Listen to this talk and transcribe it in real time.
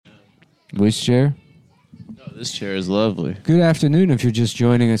Which chair? No, this chair is lovely. Good afternoon. If you're just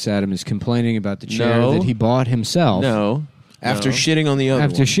joining us, Adam is complaining about the chair that he bought himself. No. After shitting on the other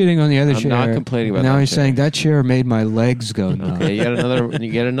After shitting on the other chair. I'm not complaining about now that he's chair. saying that chair made my legs go nuts. Okay, you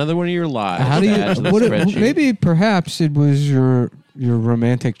get another one of your lies. How do to add to the spreadsheet. maybe perhaps it was your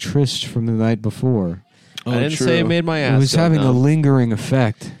romantic tryst from the night before. I didn't say it made my ass It was go having numb. a lingering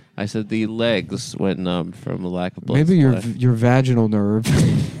effect. I said the legs went numb from a lack of blood Maybe supply. your vaginal nerve.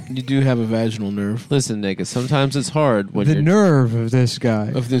 You do have a vaginal nerve. Listen, nigga, sometimes it's hard when The you're... nerve of this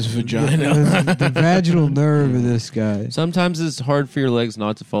guy. Of this vagina. the vaginal nerve of this guy. Sometimes it's hard for your legs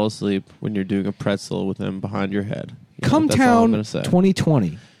not to fall asleep when you're doing a pretzel with them behind your head. Come that's all I'm Town gonna say.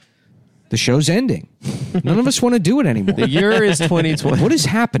 2020. The show's ending. None of us want to do it anymore. The year is 2020. What is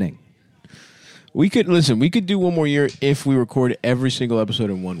happening? We could do one more year if we record every single episode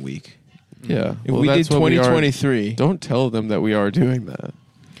in 1 week. Yeah. If we did 2023. Don't tell them that we are doing that.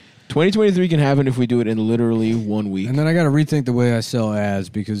 2023 can happen if we do it in literally 1 week. And then I got to rethink the way I sell ads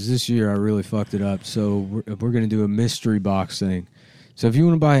because this year I really fucked it up. So we're going to do a mystery box thing. So if you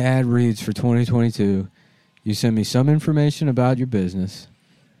want to buy ad reads for 2022, you send me some information about your business,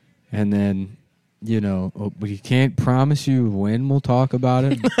 and then, we can't promise you when we'll talk about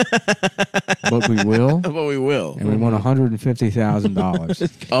it, but we will. But we will. And we want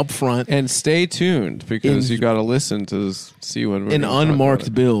 $150,000 Up front. And stay tuned because you got to listen to see when we're In gonna talk about unmarked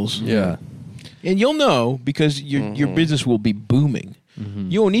it. bills. Yeah. And you'll know because your business will be booming.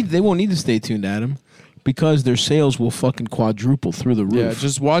 They won't need to stay tuned, Adam, because their sales will fucking quadruple through the roof. Yeah,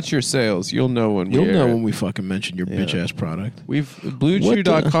 just watch your sales. You'll know when we fucking mention your bitch ass product.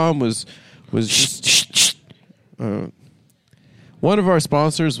 BlueChew.com was just one of our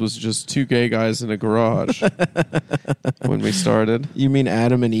sponsors was just two gay guys in a garage when we started. You mean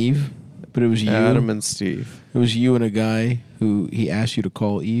Adam and Eve? But it was you. Adam and Steve. It was you and a guy who he asked you to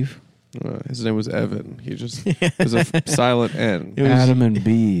call Eve. His name was Evan. He just it was a silent N. Adam and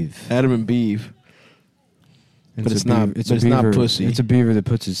Beeve. Adam and Beeve. But it's not pussy. It's a beaver that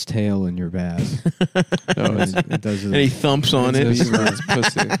puts his tail in your bass. No, it does and he thumps on it. It's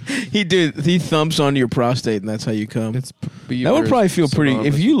pussy. He thumps onto your prostate, and that's how you come. It's that would probably feel pretty.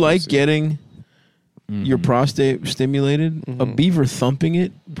 If you like pussy. getting your prostate stimulated, a beaver thumping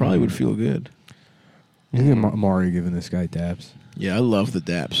it probably would feel good. Look at Mario giving this guy dabs. Yeah, I love the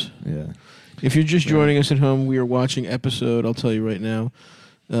daps. Yeah. If you're just joining us at home, we are watching episode, I'll tell you right now,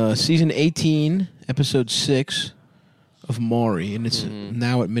 season 18, episode 6 of Maury, and it's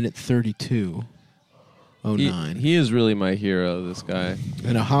now at minute 32:09. He is really my hero, this guy.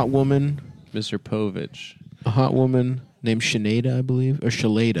 And a hot woman, Mr. Povich. a hot woman named Sinead, I believe, or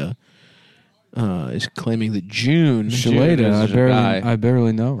Shaleda, is claiming that June Shaleda, I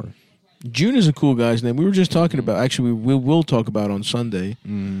barely know her. June is a cool guy's name. We were just talking about, actually, we will talk about on Sunday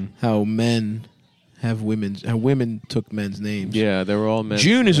how men have women's, how women took men's names. Yeah, they were all men.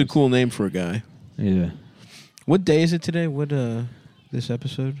 June is a cool name for a guy. Yeah. What day is it today? What this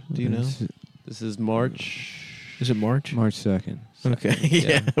episode? Do you know? This is March. Is it March? March 2nd. Okay.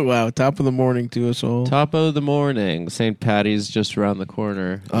 Yeah. Wow. Top of the morning to us all. Top of the morning. St. Patty's just around the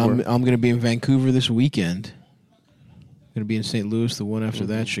corner. I'm going to be in Vancouver this weekend. I'm going to be in St. Louis the one after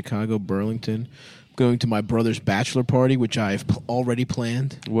that. Chicago, Burlington. I'm going to my brother's bachelor party, which I've already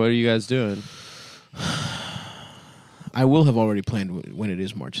planned. What are you guys doing? I will have already planned when it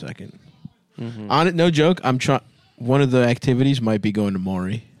is March 2nd. On it, no joke. One of the activities might be going to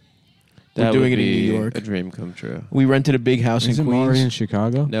Maury. We're doing it in New York. A dream come true. We rented a big house in Is it Queens. Maury in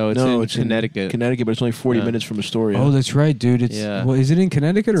Chicago? No, it's in Connecticut. Connecticut, but it's only 40 minutes from Astoria. Oh, that's right, dude. It's well, is it in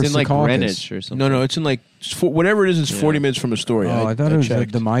Connecticut or it's in like Secaucus? Greenwich or something? No, it's in like whatever it is. It's 40 minutes from Astoria. Oh, I thought it was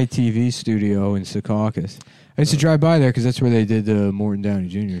like the My TV studio in Secaucus. I used to drive by there because that's where they did the Morton Downey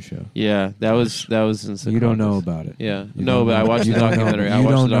Jr. show. Yeah, that was in Secaucus. You don't know about it. Yeah, but I watched the documentary. You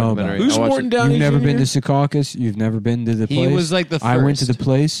don't know about it. Who's Morton Downey You've never Jr.? been to Secaucus? You've never been to the place? He was like the first. I went to the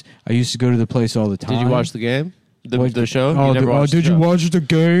place. I used to go to the place all the time. Did you watch the game? The show? Oh, did you watch the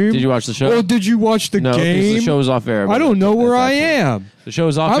game? Did you watch the show? Oh, did you watch the no, game? The show was off air. I don't know where I am. The show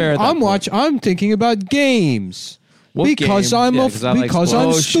was off air. I'm thinking about games. What because game? I'm Yeah, I'm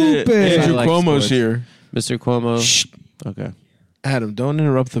stupid. Andrew like Cuomo's sports. here. Mr. Cuomo. Shh. Okay. Adam, don't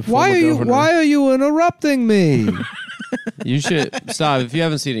interrupt the Why are you interrupting me? You should stop. If you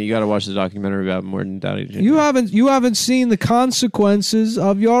haven't seen it, you got to watch the documentary about Morton Downey Jr. You haven't seen the consequences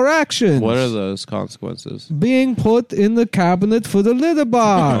of your actions. What are those consequences? Being put in the cabinet for the litter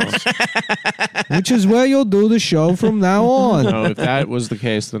box, which is where you'll do the show from now on. No, if that was the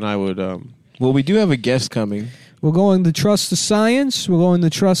case, then I would. Well, we do have a guest coming. We're going to trust the science. We're going to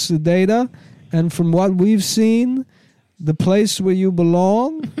trust the data, and from what we've seen, The place where you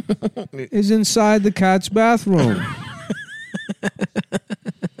belong is inside the cat's bathroom.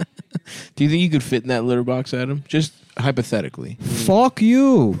 Do you think you could fit in that litter box, Adam? Just hypothetically. Fuck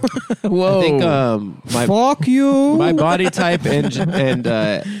you. Whoa. I think Fuck you. my body type and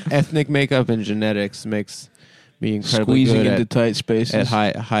ethnic makeup and genetics makes me incredibly Squeezing good into tight spaces.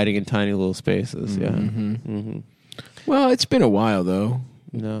 at hiding in tiny little spaces. Yeah. Mm-hmm. Well, it's been a while, though.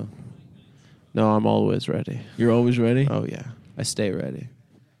 No, I'm always ready. You're always ready? Oh yeah, I stay ready.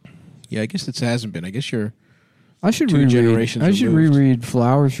 Yeah, I guess it hasn't been. I guess you're... I should Two generations removed. reread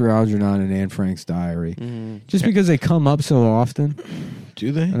Flowers for Algernon and Anne Frank's diary. Just because they come up so often.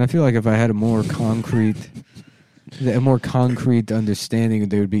 Do they? And I feel like if I had a more concrete understanding,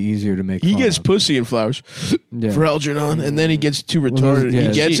 they would be easier to make He fun gets of. pussy in Flowers for Algernon, and then he gets too retarded. those- yeah,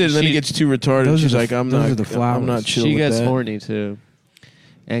 he gets it, and then he gets too retarded. those are She's the- like, I'm those are the not flowers. chill She with gets that. horny too,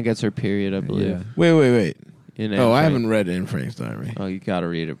 and gets her period. I believe. Yeah. Wait. In Oh, Anne I Frank. haven't read Anne Frank's diary. Oh, you gotta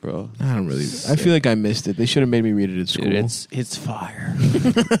read it, bro. I don't really... I feel like I missed it. They should have made me read it at school. Dude, it's fire.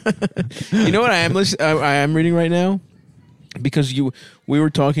 You know what I am reading right now? Because we were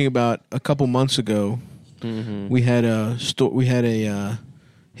talking about a couple months ago. We had a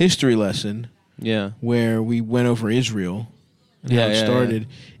history lesson Yeah. where we went over Israel and how it started,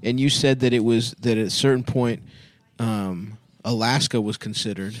 and you said that it was that at a certain point, Alaska was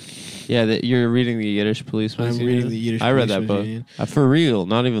considered. Yeah, that you're reading the Yiddish Policeman's I'm Union? reading the Yiddish I read that Policeman's book. Union. For real,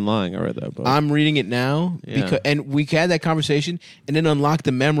 not even lying. I read that book. I'm reading it now Yeah. and we had that conversation, and then unlocked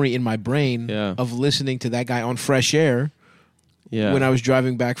the memory in my brain of listening to that guy on Fresh Air when I was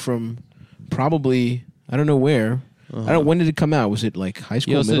driving back from probably I don't know where. When did it come out? Was it like high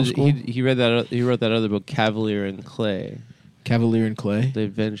school, middle school? He read that. He wrote that other book, Cavalier and Clay. Cavalier and Clay. The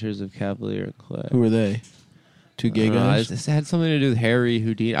Adventures of Cavalier and Clay. Who were they? Two gay guys. It had something to do with Harry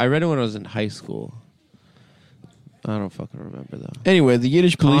Houdini. I read it when I was in high school. I don't fucking remember though. Anyway, the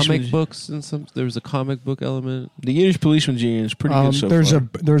Yiddish Policeman. Comic books and there was a comic book element. The Yiddish Policeman's Union is pretty good so far.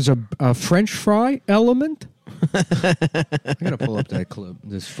 There's a French fry element. I gotta pull up that clip.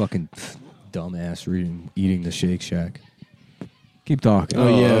 This fucking dumbass eating the Shake Shack. Keep talking.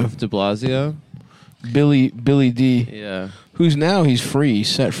 Oh, yeah. Of De Blasio. Billy D. Yeah. Who's now he's free. He's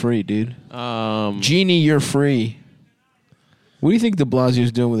set free, dude. Genie, you're free. What do you think de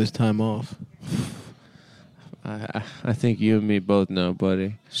Blasio's doing with his time off? I think you and me both know,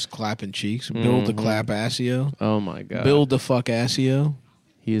 buddy. Just clapping cheeks. Build the clap assio. Oh my god. Build the fuck assio.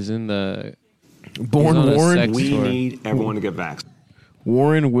 He's in the Born he's on a Warren. sex We tour. need everyone to get vaccinated.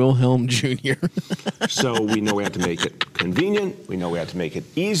 Warren Wilhelm Jr. So we know we have to make it convenient. We know we have to make it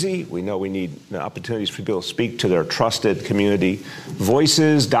easy. We know we need the opportunities for people to speak to their trusted community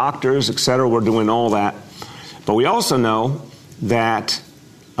voices, doctors, et cetera. We're doing all that. But we also know that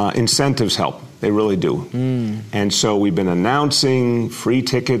incentives help. They really do. And so we've been announcing free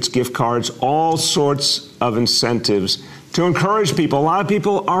tickets, gift cards, all sorts of incentives to encourage people. A lot of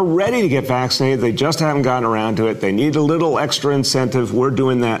people are ready to get vaccinated. They just haven't gotten around to it. They need a little extra incentive. We're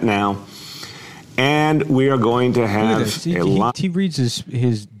doing that now. And we are going to have a lot. He reads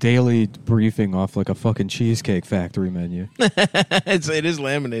his daily briefing off like a fucking Cheesecake Factory menu. It is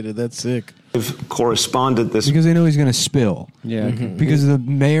laminated. That's sick. Corresponded this Because they know he's going to spill. Yeah. Because the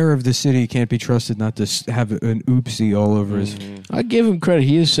mayor of the city can't be trusted not to have an oopsie all over his... I give him credit.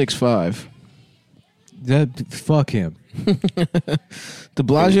 He is 6'5". Fuck him. De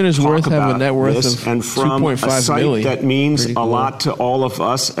Blasio and his worth have a net worth of and from a 2.5 site million. that means Pretty a cool. lot to all of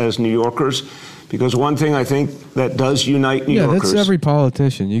us as New Yorkers, because one thing I think that does unite New Yeah, Yorkers. that's every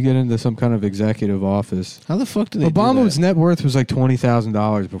politician. You get into some kind of executive office. How the fuck do they Obama's do that? net worth was like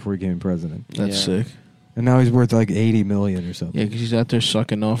 $20,000 before he became president. That's Yeah. sick. And now he's worth like $80 million or something. Yeah, because he's out there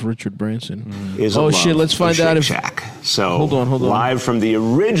sucking off Richard Branson. is a Oh, love shit, let's of find out Shake if- Shack. So Hold on. live from the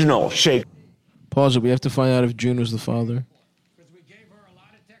original Shake. Pause it. We have to find out if June was the father. Because we gave her a lie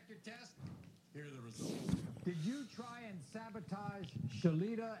detector test. Here are the results. Did you try and sabotage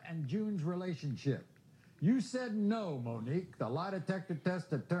Shalita and June's relationship? You said no, Monique. The lie detector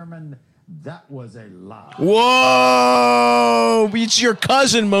test determined that was a lie. Whoa! It's your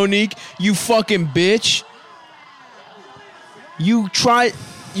cousin, Monique. You fucking bitch. You tried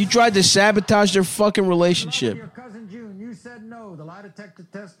to sabotage their fucking relationship. Your cousin June, you said no. The lie detector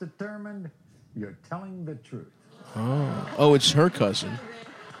test determined you're telling the truth. Oh, it's her cousin.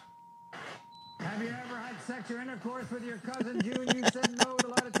 Have you ever had sex or intercourse with your cousin June? You said no. The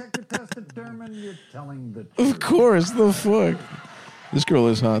lie detector test determined you're telling the truth. Of course, the fuck. This girl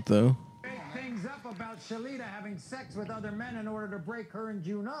is hot, though. Make things up about Shalita having sex with other men in order to break her and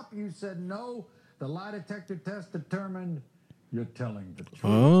June up. You said no. The lie detector test determined you're telling the truth.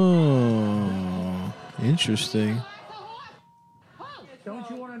 Oh, interesting. Don't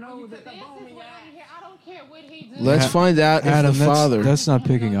you want to know that? This is what I'm here. I don't care what he does. Let's find out Adam, if the father. That's not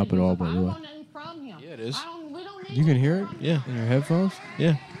picking up at all, by I the don't way. want nothing from him. Yeah, it is. We don't need You can hear it? Yeah. In your headphones? Yeah.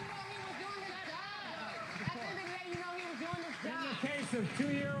 In the case of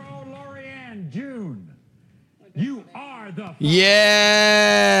 2-year-old Lorianne June, you are the.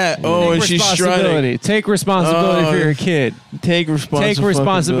 Yeah. Oh, and she's strutting. Take responsibility for your kid. Take responsibility. Take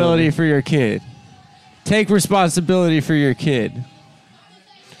responsibility for your kid. Take responsibility for your kid.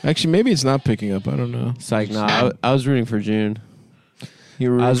 Actually, maybe it's not picking up. I don't know. It's like, nah, I was rooting for June.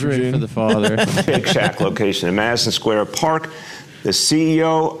 You were I was rooting for the father. Shake Shack location in Madison Square Park. The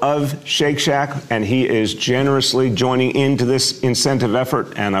CEO of Shake Shack, and he is generously joining into this incentive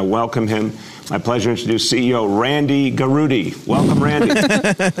effort, and I welcome him. My pleasure to introduce CEO Randy Garudi. Welcome, Randy.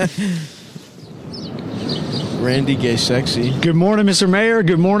 Randy Gay Sexy. Good morning, Mr. Mayor.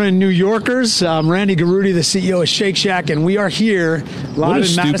 Good morning, New Yorkers. I'm Randy Garudi, the CEO of Shake Shack, and we are here live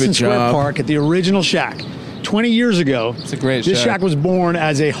in Madison Square Park at the original Shack. 20 years ago, It's a great this shack was born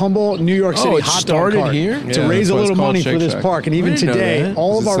as a humble New York City it hot dog started cart here? to Yeah, raise that's a why it's little called money Shake for this Shack. park. And even I didn't know today, that.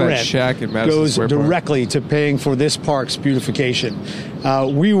 all of It's our that rent shack in Madison goes Square Park. directly to paying for this park's beautification.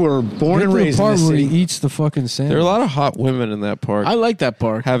 We were born Get and to the raised in part this where he city. eats the fucking sandwich. There are a lot of hot women in that park I like that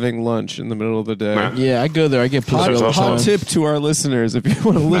park. having lunch in the middle of the day. Matt? Yeah, I go there. I get pussy There's all the also- time. Hot tip to our listeners: if you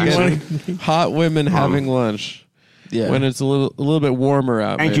want to look at hot women having lunch Yeah. when it's a little bit warmer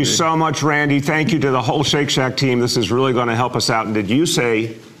out. Thank you maybe. so much, Randy. Thank you to the whole Shake Shack team. This is really going to help us out. And did you say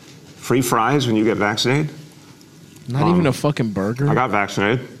free fries when you get vaccinated? Not even a fucking burger. I got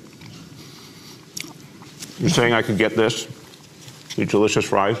vaccinated. You're saying I could get this? These delicious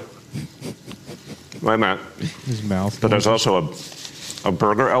fries? Wait a minute. His mouth. But there's also a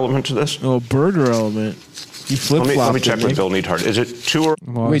burger element to this? Oh, burger element. You flip flop. Let me check with Bill Neathart. Is it too early?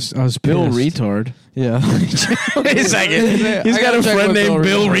 Well, Wait, I was Bill pissed. Retard. Yeah. Wait a second. He's got a friend named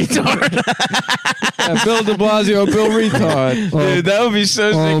Bill Retard. Bill De Blasio, Bill Retard. Dude, that would be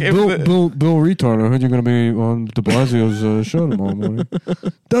so sick. if the- Bill Retard. I heard you're going to be on De Blasio's show tomorrow morning.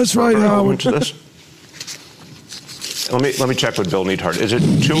 That's right, Burger Howard. element to this? Let me check with Bill Neathart. Is it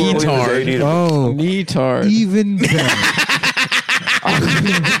too early in the day to eat a Oh, Retard. even better.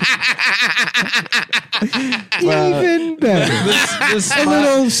 Even better. A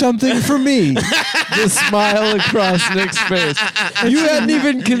little something for me. The smile across Nick's face. You hadn't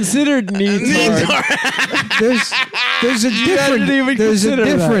even considered Neathard. There's a different even consider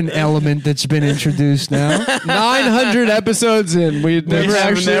that. element that's been introduced now. 900 episodes in, we've never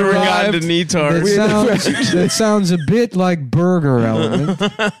actually gotten to arrived. Neatard. That sounds a bit like burger element.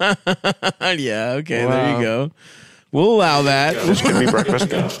 Yeah, okay, Wow. there you go. We'll allow that. This could be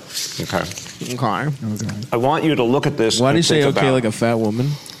breakfast. Okay. Okay. I want you to look at this. Why do you and say think okay about- like a fat woman?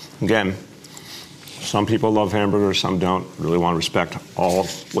 Again, some people love hamburgers, some don't. Really want to respect all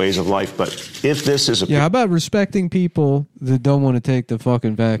ways of life. But if this is a Yeah, how about respecting people that don't want to take the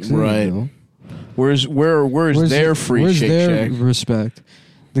fucking vaccine? Right. Bill? Where's their free where's Shake their Shack? respect?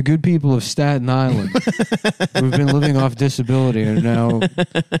 The good people of Staten Island, who've been living off disability and now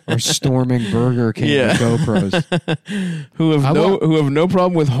are storming Burger King Yeah. with GoPros. Who have I no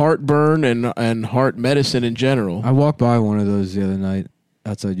problem with heartburn and heart medicine in general. I walked by one of those the other night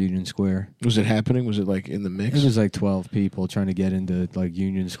outside Union Square. Was it happening? Was it like in the mix? It was like 12 people trying to get into like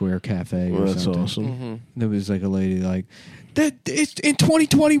Union Square Cafe or Well, that's something. awesome. There was like a lady like, it's in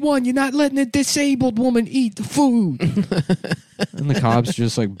 2021, you're not letting a disabled woman eat the food. And the cops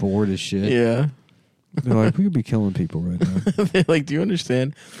just like bored as shit. Yeah. They're like, we could be killing people right now. They're like, do you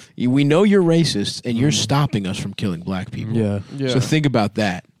understand? We know you're racist and you're stopping us from killing black people. Yeah. Yeah. So think about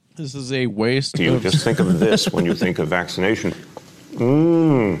that. This is a waste you of... just think of this when you think of vaccination.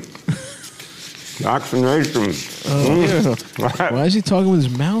 Vaccination. Why is he talking with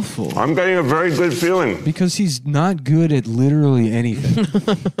his mouth full? I'm getting a very good feeling. Because he's not good at literally anything.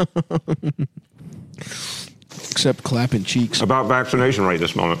 Except clapping cheeks. About vaccination right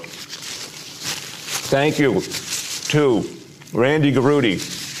this moment. Thank you to Randy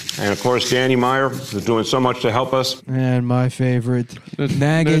Garudi and, of course, Danny Meyer, who's doing so much to help us. And my favorite,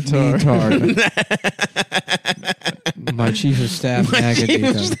 Nagget Neatard. My chief of staff, Nagget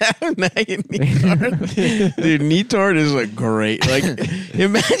Neatard. Dude, Neatard is like great. Like,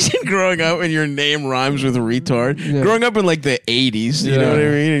 imagine growing up and your name rhymes with retard. Yeah. Growing up in like the 80s, you Yeah. know what I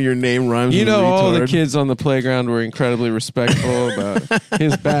mean? And your name rhymes You with know, retard. all the kids on the playground were incredibly respectful about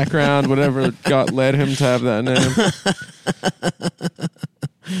his background, whatever led him to have that name.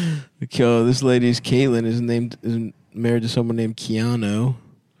 Yo, this lady's Caitlin is married to someone named Keanu.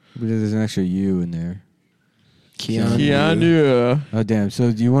 But there's an extra U in there. Keanu. Oh, damn.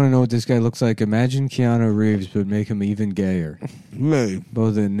 So do you want to know what this guy looks like? Imagine Keanu Reeves, but make him even gayer.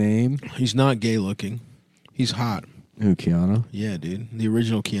 Both the name. He's not gay looking. He's hot. Who, Keanu? Yeah, dude. The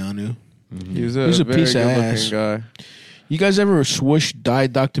original Keanu. Mm-hmm. He's a very piece of ass. guy. You guys ever swoosh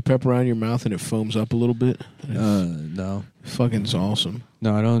Diet Dr. Pepper around your mouth and it foams up a little bit? No. Fucking awesome.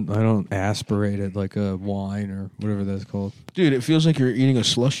 No, I don't aspirate it like a wine or whatever that's called. Dude, it feels like you're eating a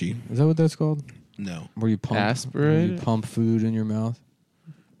slushie. Is that what that's called? No. Where you pump Aspirate? You pump food in your mouth?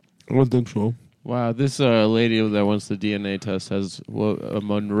 I don't think so. Wow, this lady that wants the DNA test has a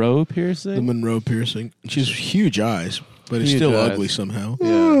Monroe piercing? The Monroe piercing. She has huge eyes, but it's Huge still eyes. ugly somehow. Yeah.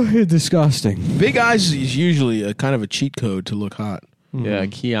 Oh, disgusting. Big eyes is usually a kind of a cheat code to look hot. Yeah,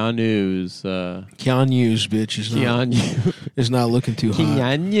 Keanu's. Keanu's bitch is not looking too hot.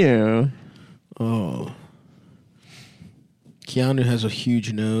 Keanu. Oh. Keanu has a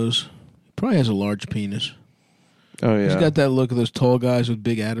huge nose. Probably has a large penis. Oh, yeah. He's got that look of those tall guys with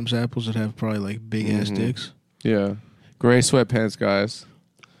big Adam's apples that have probably like big ass dicks. Yeah. Gray sweatpants guys.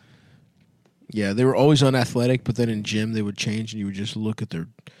 Yeah, they were always unathletic, but then in gym they would change and you would just look at their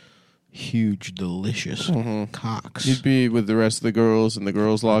huge, delicious cocks. You'd be with the rest of the girls in the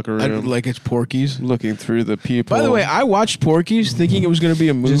girls' locker room. Like it's Porky's. Looking through the people. By the way, I watched Porky's thinking it was going to be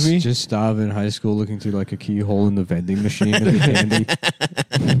a movie. Just stop in high school looking through like a keyhole in the vending machine of the candy.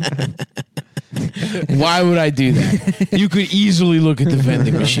 Why would I do that? You could easily look at the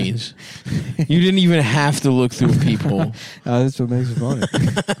vending machines. You didn't even have to look through a peephole. That's what makes it funny.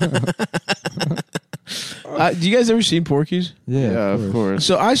 Do you guys ever seen Porky's? Yeah, of course.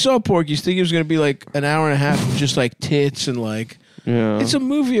 So I saw Porky's thinking it was going to be like an hour and a half of just like tits and like... Yeah. It's a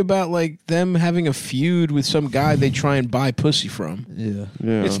movie about like them having a feud with some guy they try and buy pussy from. Yeah.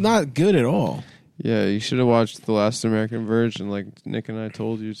 It's not good at all. Yeah, you should have watched The Last American Virgin like Nick and I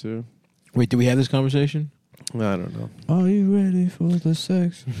told you to. Wait, did we have this conversation? I don't know. Are you ready for the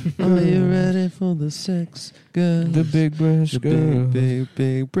sex? Are you ready for the sex, girls? The big breast girls.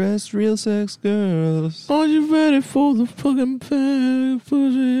 Big breast, real sex girls. Are you ready for the fucking fag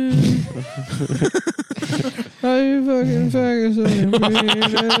pussy? Are you fucking faggots?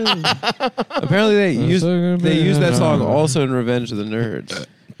 Apparently they used that song also in Revenge of the Nerds.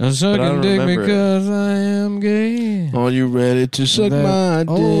 I'm sucking dick remember because I am gay. Are you ready to suck That my dick?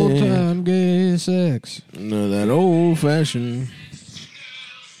 old time gay sex. No, that old fashioned.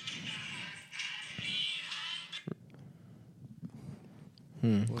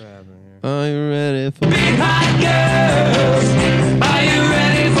 What happened here? Are you ready for Big hot girls? Are you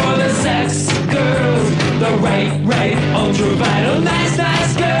ready for the sex, girls? The right, ultra vital, nice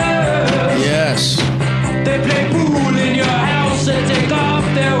girls. Yes. They play pool in your house and take off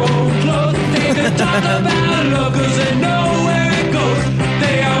their old clothes. They can talk about love 'cause they know where it goes.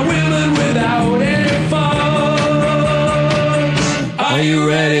 They are women without any faults. Are you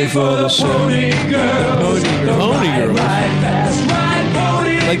ready for the pony girl? Pony girl. Ride fast, ride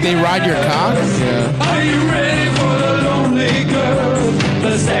pony. Like they ride your cock? Yeah. Are you ready for the lonely girl?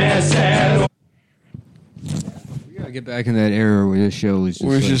 The sad. We gotta get back in that era where this show was just,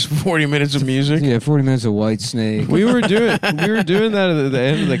 Where it's just 40 minutes of music? yeah, 40 minutes of White Snake. We were doing that at the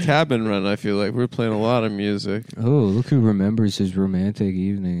end of the cabin run. I feel like we were playing a lot of music. Oh, look who remembers his romantic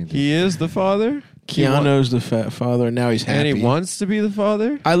evening. He is the father. Keanu's the father, and now he's happy. And he wants to be the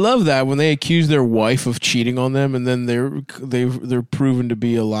father. I love that when they accuse their wife of cheating on them, and then they're proven to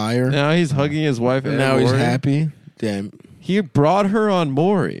be a liar. Now he's hugging his wife, And and now he's Maury. happy. Damn, He brought her on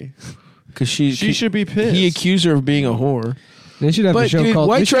Maury. because She should be pissed. He accused her of being a whore. They should have a But show dude, called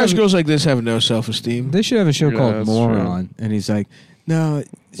white they should trash have- girls like this have no self-esteem. They should have a show Yeah, called that's Moron, and he's like, "No,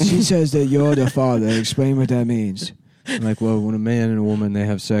 she says that you're the father. Explain what that means." I'm like, well, when a man and a woman they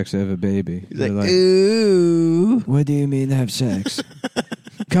have sex, they have a baby. He's They're like, ooh. what do you mean have sex?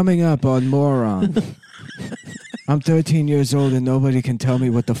 Coming up on Moron. I'm 13 years old and nobody can tell me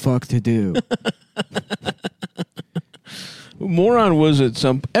what the fuck to do. Moron was at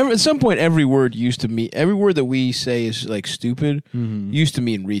some point every word used to mean every word that we say is like stupid used to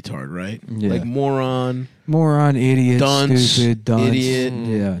mean retard, right? Yeah. Like moron, Moron, idiot, dunce, stupid, dunce. idiot.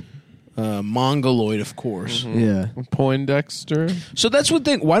 Yeah. mongoloid, of course. Yeah. Poindexter. So that's what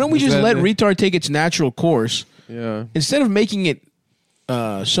thing. Why don't we Is just that let it? retard take its natural course Yeah. instead of making it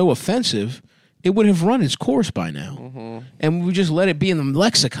so offensive? It would have run its course by now, and we just let it be in the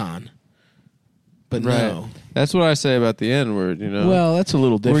lexicon. But Right. no. That's what I say about the N word, you know. Well, that's a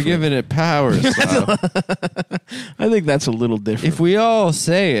little different. We're giving it power. So. I think that's a little different. If we all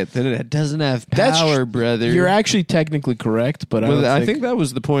say it, then it doesn't have power, brother. You're actually technically correct, but Well, I I think that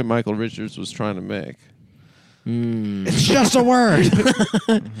was the point Michael Richards was trying to make. It's just a word.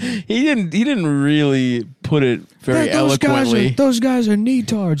 He didn't really put it very eloquently. Those guys are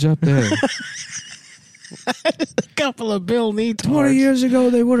neatards up there. A couple of Bill Neatards. 20 years ago,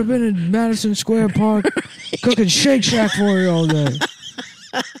 they would have been in Madison Square Park cooking Shake Shack for you all day.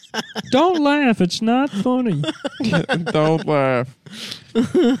 Don't laugh. It's not funny. Don't laugh.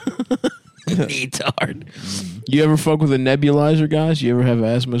 Neatard. You ever fuck with a nebulizer, guys? You ever have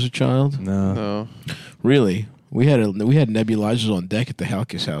asthma as a child? No. Really? We had nebulizers on deck at the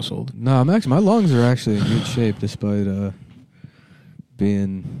Halkis household. No, my lungs are actually in good shape despite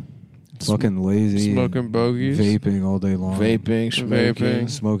being fucking lazy, smoking bogeys, vaping all day long, vaping,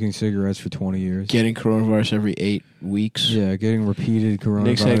 smoking cigarettes for 20 years, getting coronavirus every 8 weeks. Yeah, getting repeated coronavirus.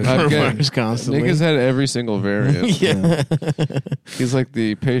 Nick's had coronavirus constantly. Nick has had every single variant. Yeah. He's like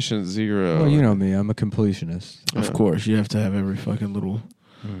the patient zero. Well, you know me, I'm a completionist. Of course, you have to have every fucking little.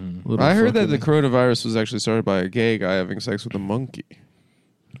 I heard that the coronavirus was actually started by a gay guy having sex with a monkey.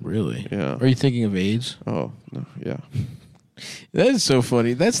 Really? Yeah. Are you thinking of AIDS? Oh, no. Yeah. That is so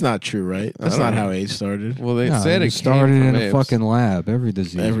funny. That's not true, right? That's not how AIDS started. Well, they said it started came from in a apes. fucking lab. Every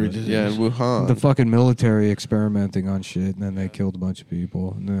disease. Yeah, in Wuhan. The fucking military experimenting on shit, and then they killed a bunch of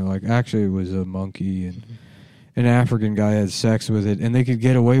people. And they're like, actually, it was a monkey, and an African guy had sex with it, and they could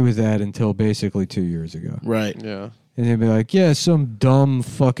get away with that until basically 2 years ago. Right. Yeah. And they'd be like, yeah, some dumb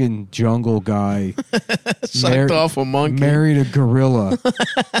fucking jungle guy sucked off a monkey, married a gorilla.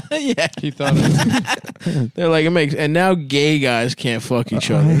 Yeah, he thought it. They're like, it makes, and now gay guys can't fuck each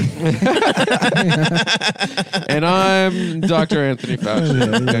other. And I'm Dr. Anthony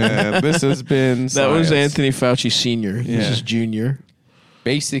Fauci. And this has been That was science. Anthony Fauci Sr. This is Junior.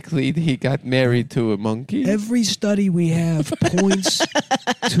 Basically, he got married to a monkey. Every study we have points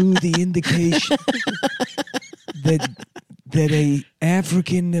to the indication that a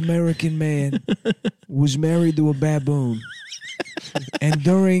African American man was married to a baboon, and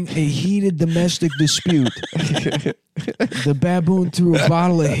during a heated domestic dispute, the baboon threw a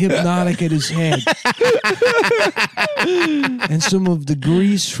bottle of Hypnotic at his head, and some of the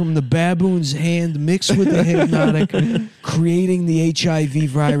grease from the baboon's hand mixed with the Hypnotic, creating the HIV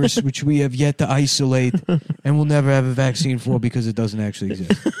virus, which we have yet to isolate and will never have a vaccine for because it doesn't actually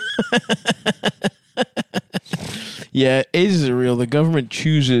exist. Yeah, AIDS is real. The government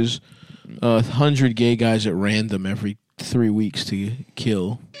chooses 100 gay guys at random every 3 weeks to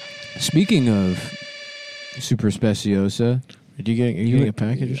kill. Speaking of Super Speciosa, are you getting a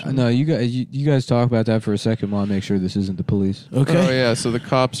package or something? No, you guys talk about that for a second while I make sure this isn't the police. Okay. Oh, yeah, so the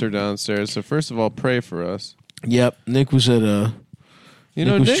cops are downstairs. So first of all, pray for us. Yep. Nick was at a...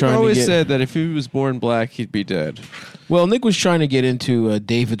 Nick always said that if he was born black, he'd be dead. Well, Nick was trying to get into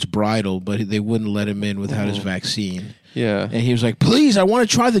David's bridal, but they wouldn't let him in without his vaccine. Yeah. And he was like, please, I want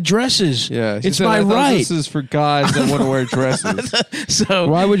to try the dresses. Yeah. It's my right. This is for guys that want to wear dresses. So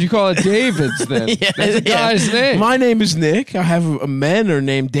why would you call it David's then? Yeah, That's a guy's name. My name is Nick. I have men are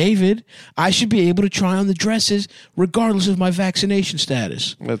named David. I should be able to try on the dresses regardless of my vaccination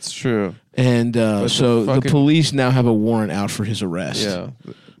status. That's true. And so the police now have a warrant out for his arrest. Yeah.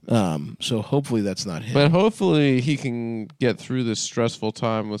 So hopefully that's not him. But hopefully he can get through this stressful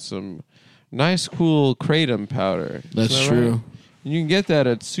time with some nice, cool kratom powder. That's true. Right? You can get that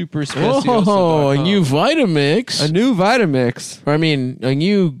at superspeciosa.com. Oh, a new Vitamix. A new Vitamix. I mean, a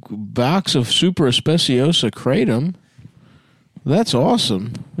new box of Super Speciosa kratom. That's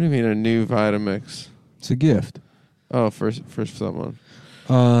awesome. What do you mean a new Vitamix? It's a gift. Oh, for someone.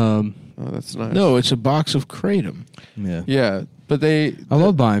 Oh, that's nice. No, it's a box of kratom. Yeah. Yeah, but I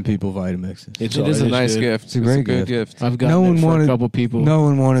love buying people Vitamixes. It is a nice good. gift. It's a great good gift. I've gotten it for a couple people. No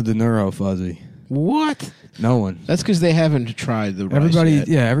one wanted the Neuro Fuzzy. What? No one. That's because they haven't tried the rice Everybody, yet.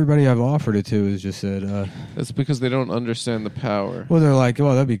 yeah, everybody I've offered it to has just said. That's because they don't understand the power. Well, they're like,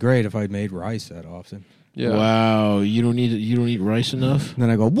 well, that'd be great if I'd made rice that often. Yeah. Wow, you don't eat rice enough. And then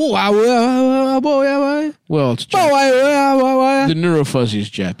I go, well, it's the Neurofuzzy is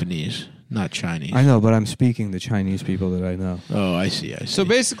Japanese, not Chinese. I know, but I'm speaking to Chinese people that I know. Oh, I see. So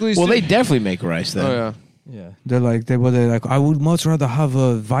basically, well, they definitely make rice then. Oh yeah. Yeah, they're like, I would much rather have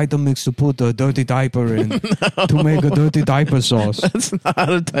a Vitamix to put a dirty diaper in to make a dirty diaper sauce. That's not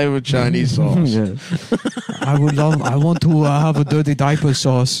a type of Chinese sauce. Yeah. I want to have a dirty diaper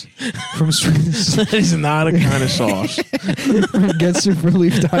sauce from That is not a kind of sauce. from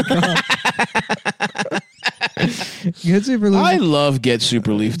GetSuperleaf.com. I love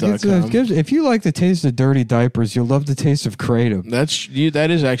GetSuperleaf.com. If you like the taste of dirty diapers, you'll love the taste of kratom. That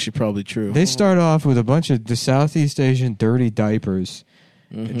is actually probably true. They start off with a bunch of the Southeast Asian dirty diapers,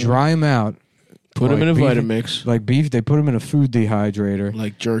 dry them out, Put them in a beef, Vitamix. Like beef, they put them in a food dehydrator.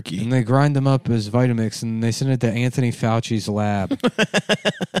 Like jerky. And they grind them up as Vitamix, and they send it to Anthony Fauci's lab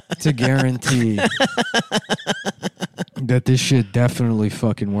to guarantee that this shit definitely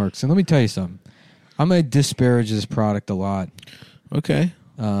fucking works. And let me tell you something. I'm going to disparage this product a lot. Okay.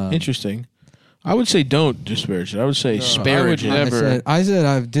 Interesting. I would say don't disparage it. I would say disparage it. I said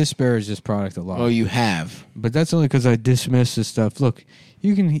I've disparaged this product a lot. Oh, you have. But that's only because I dismiss this stuff. Look,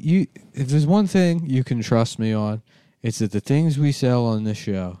 if there's one thing you can trust me on, it's that the things we sell on this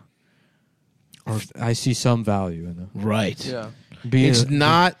show, I see some value in them. Right. Yeah. Be it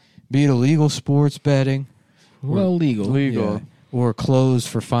illegal sports betting. Well, legal. Yeah, or clothes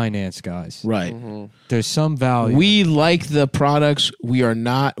for finance guys. Right. Mm-hmm. There's some value. We like the products. We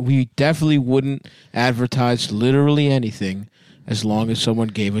definitely wouldn't advertise literally anything as long as someone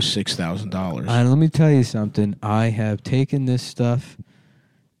gave us $6,000. And let me tell you something. I have taken this stuff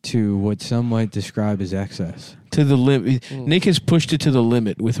to what some might describe as excess. To the limit. Nick has pushed it to the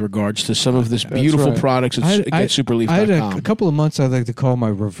limit with regards to some of this beautiful products at GetSuperLeaf.com. I had a couple of months I like to call my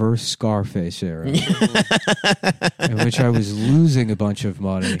reverse Scarface era, in which I was losing a bunch of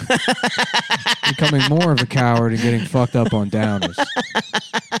money, becoming more of a coward and getting fucked up on downers.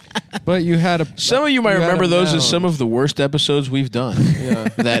 But you had some of you might remember those as some of the worst episodes we've done. Yeah.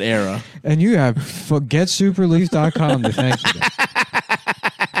 That era. And you have GetSuperLeaf.com to thank you.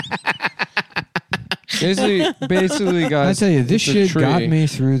 Basically, guys. I tell you, this shit got me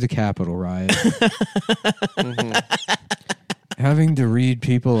through the Capitol riot. Having to read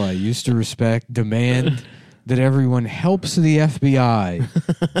people I used to respect demand that everyone helps the FBI.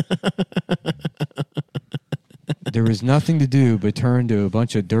 There was nothing to do but turn to a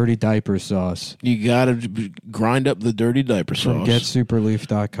bunch of dirty diaper sauce. You got to grind up the dirty diaper sauce. From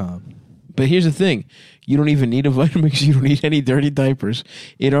GetSuperLeaf.com. But here's the thing. You don't even need a Vitamix. You don't need any dirty diapers.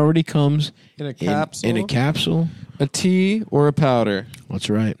 It already comes in a capsule. In a capsule. A tea or a powder. That's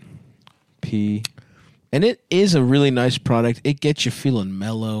right. Pee. And it is a really nice product. It gets you feeling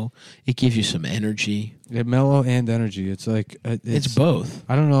mellow. It gives you some energy. Yeah, mellow and energy. It's like... It's both.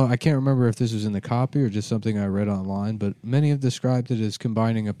 I don't know. I can't remember if this was in the copy or just something I read online, but many have described it as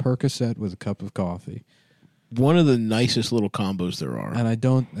combining a Percocet with a cup of coffee. One of the nicest little combos there are.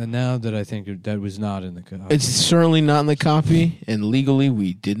 And now that I think that was not in the copy. It's certainly not in the copy, and legally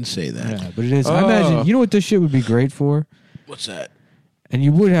we didn't say that. Yeah, but it is. I imagine, you know what this shit would be great for? What's that? And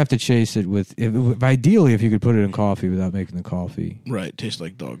you would have to chase it with, ideally, if you could put it in coffee without making the coffee. Right, tastes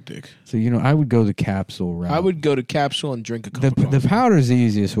like dog dick. So, I would go the capsule route. I would go to capsule and drink a cup of coffee. The powder is the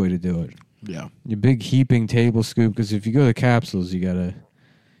easiest way to do it. Yeah. Your big heaping table scoop, because if you go to capsules, you gotta...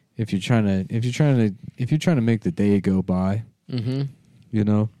 If you're trying to make the day go by, mm-hmm.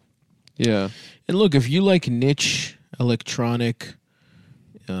 Yeah. And look, if you like niche electronic,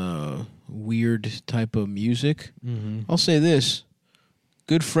 weird type of music, I'll say this: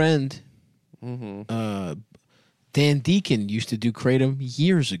 good friend, Dan Deacon used to do Kratom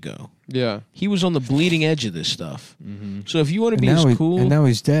years ago. Yeah. He was on the bleeding edge of this stuff. Mm-hmm. So if you want to be cool... And now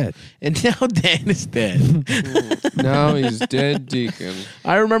he's dead. And now Dan is dead. Now he's dead, Deacon.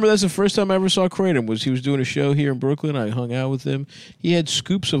 I remember that's the first time I ever saw Kratom. He was doing a show here in Brooklyn. I hung out with him. He had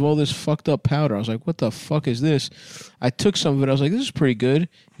scoops of all this fucked up powder. I was like, what the fuck is this? I took some of it. I was like, this is pretty good.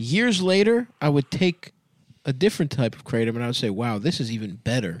 Years later, I would take a different type of Kratom, and I would say, wow, this is even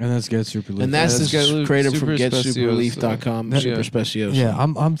better. And that's GetSuperLeaf. And that's this Kratom from GetSuperLeaf.com, Super Specioso. Yeah,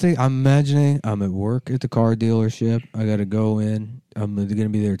 I'm imagining I'm at work at the car dealership. I got to go in. I'm going to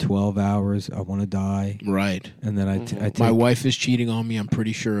be there 12 hours. I want to die. Right. And then I take... My wife is cheating on me. I'm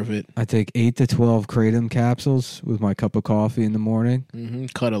pretty sure of it. I take 8 to 12 Kratom capsules with my cup of coffee in the morning. Mm-hmm.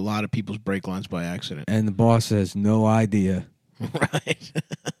 Cut a lot of people's brake lines by accident. And the boss has no idea. Right.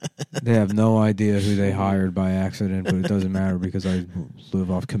 They have no idea who they hired by accident, but it doesn't matter because I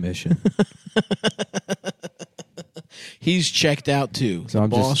live off commission. He's checked out too. So the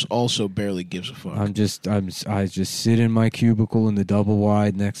boss also barely gives a fuck. I just sit in my cubicle in the double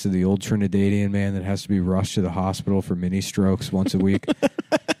wide next to the old Trinidadian man that has to be rushed to the hospital for mini strokes once a week,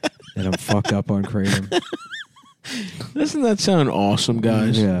 and I'm fucked up on Kratom. Doesn't that sound awesome,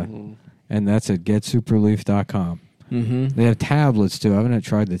 guys? Yeah, and that's at GetSuperLeaf.com. Mm-hmm. They have tablets too. I haven't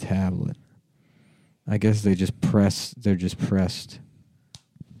tried the tablet. I guess they're just pressed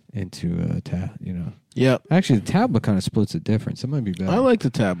into a Yep. Actually, the tablet kind of splits the difference. It might be better. I like the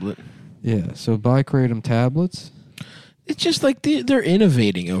tablet. Yeah. So buy Kratom tablets. It's just like they're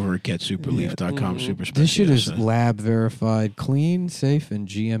innovating over at GetSuperLeaf.com. Super Special. This shit is lab verified, clean, safe, and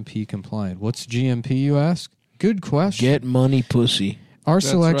GMP compliant. What's GMP, you ask? Good question. Get money, pussy. Our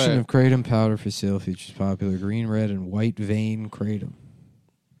selection of Kratom powder for sale features popular green, red, and white vein Kratom.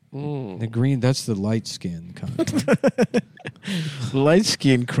 The green, that's the light skin kind. Light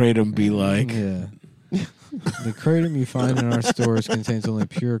skin kratom be like. Yeah. The kratom you find in our stores contains only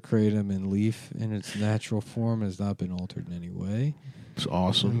pure kratom and leaf in its natural form, has not been altered in any way. It's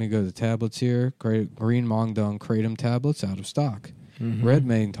awesome. Let me go to the tablets here. Green Mongdong kratom tablets out of stock. Red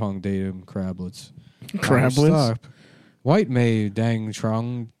Main Tong datum crablets. Crablets? White May Dang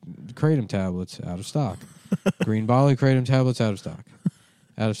Trong kratom tablets out of stock. Green Bali kratom tablets out of stock.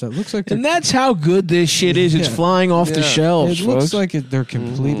 Looks like, and that's how good this shit is. It's flying off the shelves. It looks folks. like they're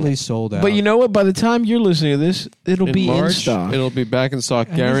completely sold out. But you know what? By the time you're listening to this, it'll be March, in stock. It'll be back in stock,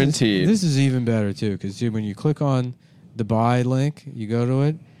 guaranteed. This is even better too, because when you click on the buy link, you go to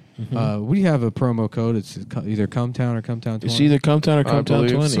it. We have a promo code. It's either Cumtown or Cumtown 20. It's either Cumtown or Cumtown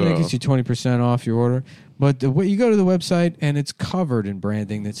 20. So. That gets you 20% off your order. But you go to the website and it's covered in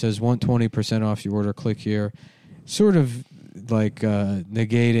branding that says want 20% off your order. Click here. Sort of like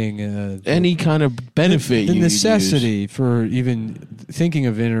negating any kind of benefit. The you necessity for even thinking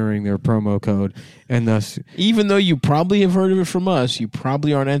of entering their promo code, and thus, even though you probably have heard of it from us, you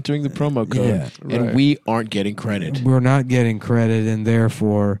probably aren't entering the promo code, and we aren't getting credit. We're not getting credit, and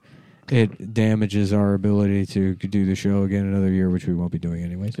therefore, it damages our ability to do the show again another year, which we won't be doing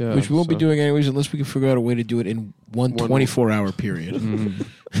anyways. Yeah, which we won't be doing anyways, unless we can figure out a way to do it in one 24-hour period.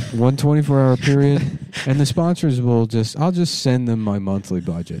 One 24-hour period, and the sponsors will I'll just send them my monthly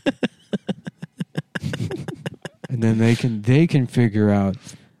budget, and then they can figure out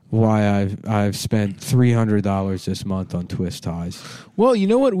why I've spent $300 this month on twist ties. Well, you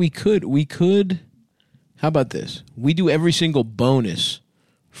know what we could. How about this? We do every single bonus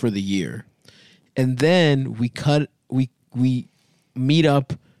for the year, and then we meet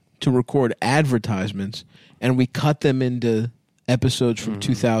up to record advertisements, and we cut them into episodes from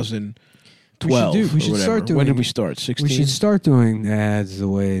 2012. We should start doing. When did we start? 16. We should start doing ads the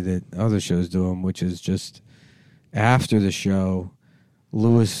way that other shows do them, which is just after the show,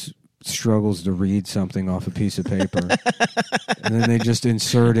 Lewis struggles to read something off a piece of paper, and then they just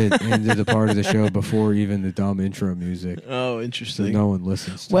insert it into the part of the show before even the dumb intro music. Oh, interesting. So no one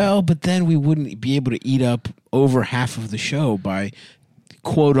listens to Well, but then we wouldn't be able to eat up over half of the show by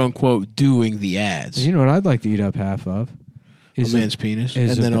quote unquote doing the ads. You know what I'd like to eat up half of? A man's penis, and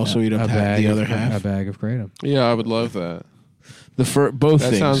then also eat up the other half. A bag of kratom. Yeah, I would love that. Both things.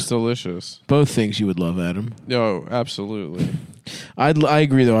 That sounds delicious. Both things you would love, Adam. No, absolutely. I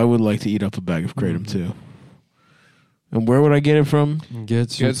agree, though. I would like to eat up a bag of kratom, too. And where would I get it from? Get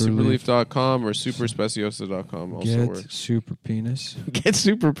superleaf.com or superspeciosa.com also Get works. Super Penis. Get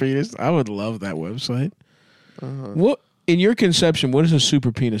Super Penis. I would love that website. What, in your conception, what does a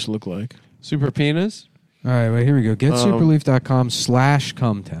super penis look like? Super penis? All right, well, here we go.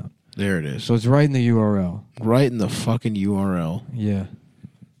 GetSuperleaf.com/Cumtown. There it is. So it's right in the URL. Right in the fucking URL. Yeah.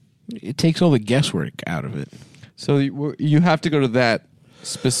 It takes all the guesswork out of it. So you have to go to that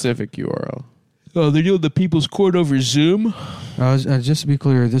specific URL. Oh, they're doing the People's Court over Zoom? Just to be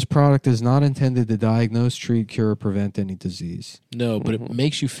clear, this product is not intended to diagnose, treat, cure, or prevent any disease. No, but it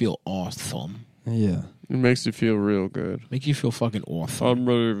makes you feel awesome. Yeah. It makes you feel real good. Make you feel fucking awesome. I'm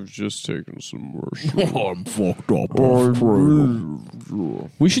ready to just taking some more shit. I'm fucked up.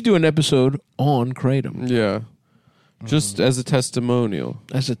 We should do an episode on kratom. Yeah. Just as a testimonial.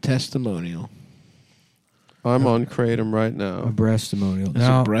 As a testimonial. I'm on kratom right now. A breastimonial.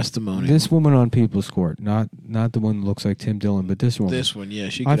 That's a breastimonial. This woman on People's Court, not the one that looks like Tim Dillon, but this woman. This one, yeah,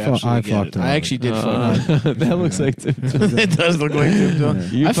 she could absolutely get it. her. I actually did fuck her. That looks like Tim Dillon. It does look like Tim Dillon.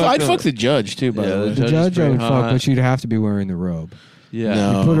 Yeah. I'd fuck the judge, too, by the way. The judge I would fuck, but she'd have to be wearing the robe. Yeah.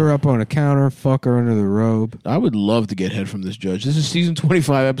 No. You put her up on a counter, fuck her under the robe. I would love to get head from this judge. This is season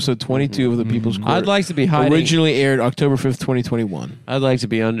 25, episode 22 of the People's Court. I'd like to be hiding. Originally aired October 5th, 2021. I'd like to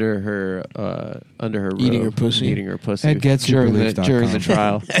be under her Eating robe, her pussy? eating her pussy At during the getsuperleaf.com.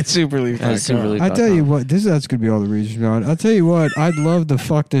 trial. At Superleaf. At Superleaf. I tell you what, that's going to be all the reasons on. I'll tell you what, I'd love to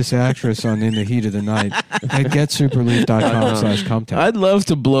fuck this actress on In the Heat of the Night at getsuperleaf.com/Cumtown. I'd love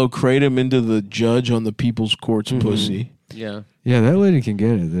to blow kratom into the judge on the People's Court's pussy. Yeah. Yeah, that lady can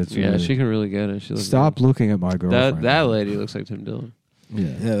get it. That's really, she can really get it. She looks stop looking at my girlfriend. That lady looks like Tim Dillon.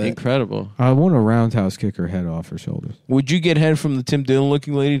 Yeah. Incredible. I want to roundhouse kick her head off her shoulders. Would you get head from the Tim Dillon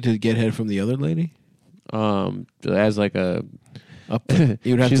looking lady to get head from the other lady? As like a you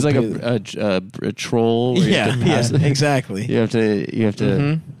would have she's to like a troll. Where you have to pass it. Exactly. You have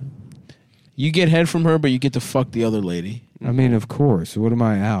to. You get head from her, but you get to fuck the other lady. I mean, of course. What am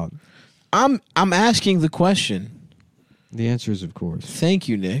I out? I'm asking the question. The answer is of course. Thank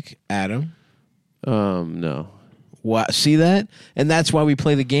you, Nick. Adam. No. What? See that? And that's why we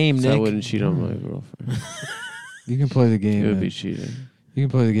play the game, So Nick. I wouldn't cheat on my girlfriend. You can play the game. It would be cheating. You can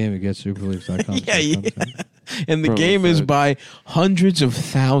play the game at getsuperleagues.com. yeah. And the game is by hundreds of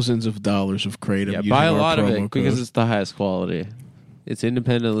thousands of dollars of Kratom. Yeah, buy a lot of it because it's the highest quality. It's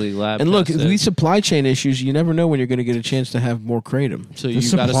independently lab. And look, tested. these supply chain issues, you never know when you're going to get a chance to have more Kratom. So The you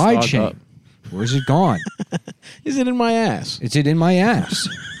got to supply stock chain. up. Where's it gone? Is it in my ass? Is it in my ass?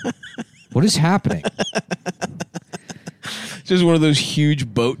 What is happening? It's just one of those huge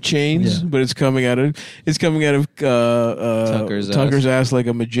boat chains, but it's coming out of Tucker's ass like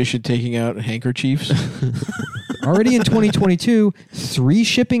a magician taking out handkerchiefs. Already in 2022, 3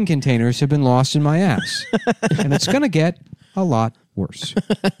 shipping containers have been lost in my ass. And it's going to get a lot worse.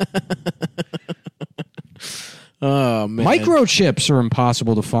 Oh, man. Microchips are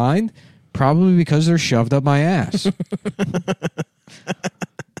impossible to find, probably because they're shoved up my ass.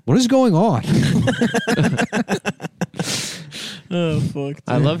 What is going on? Oh, fuck.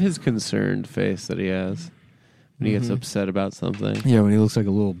 I love his concerned face that he has when he gets upset about something. Yeah, when he looks like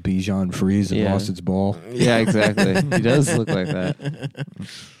a little Bichon Frise and lost its ball. Yeah, exactly. He does look like that.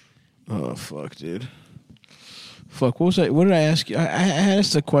 Oh, fuck, dude. Fuck, what did I ask you? I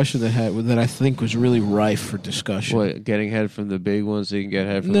asked a question that I think was really rife for discussion. What, getting head from the big ones so you can get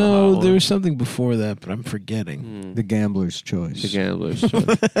head from the hot No, ones? there was something before that, but I'm forgetting. The gambler's choice. The gambler's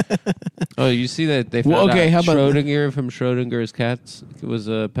choice. Oh, you see that they found out how about Schrodinger from Schrodinger's cats was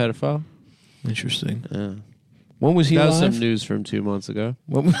a pedophile? Interesting. Yeah. When was he That was alive? some news from 2 months ago.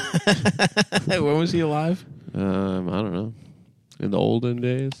 When was he alive? I don't know. In the olden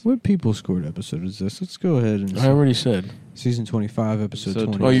days. What people scored episode is this? Let's go ahead and... I already said. Season 25, episode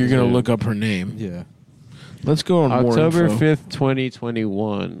 20. Oh, you're going to look up her name. Yeah. Let's go on October more info. 5th,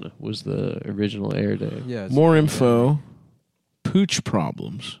 2021 was the original air day. Yeah. More info. Pooch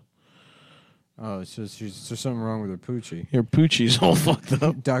problems. Oh, it's just there's something wrong with her poochie. Your poochie's all fucked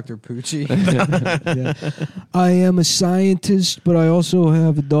up. Dr. Poochie. Yeah. I am a scientist, but I also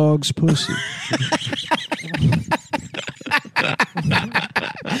have a dog's pussy.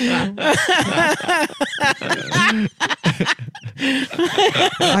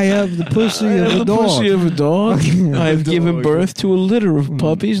 I have the pussy of a dog. Pussy of a dog. I have given dog. birth to a litter of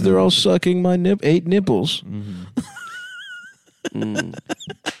puppies. They're all sucking my 8 nipples.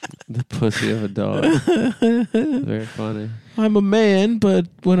 The pussy of a dog. Very funny. I'm a man, but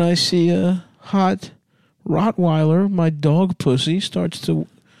when I see a hot Rottweiler, my dog pussy starts to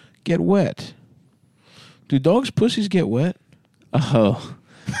get wet. Do dogs' pussies get wet? Oh.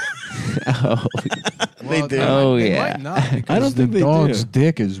 Oh. They do. Oh, They yeah. might not, because I don't think the they dog's do.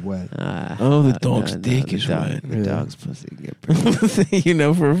 dick is wet. Oh, the dog's dick is wet. The dog's pussy get pretty. You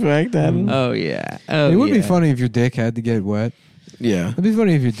know for a fact, Adam? Oh, yeah. Oh, It would be yeah. funny if your dick had to get wet. Yeah. It'd be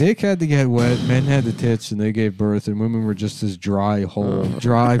funny if your dick had to get wet, men had the tits, and they gave birth, and women were just this dry hole,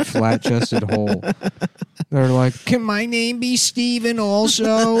 dry, flat-chested hole. They're like, can my name be Steven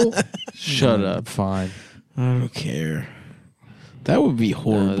also? Shut up. Fine. I don't care. That would be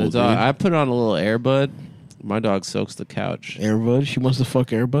horrible, The dude. dog, I put on a little Airbud. My dog soaks the couch. Airbud? She wants to fuck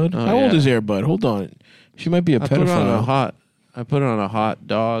Airbud? Oh, How old yeah. is Airbud? Hold on. She might be a I put pedophile. on a hot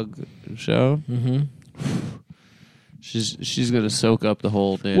dog show. Mm-hmm. She's gonna soak up the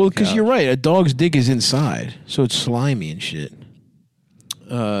whole damn. Well, because couch. you're right. A dog's dick is inside, so it's slimy and shit.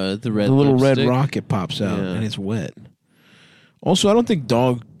 The The little red lipstick. rocket pops out, Yeah. and it's wet. Also, I don't think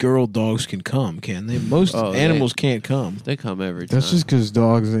girl dogs can come, can they? Most animals can't come. They come every time. That's just because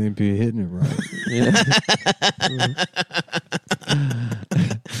dogs ain't be hitting it right.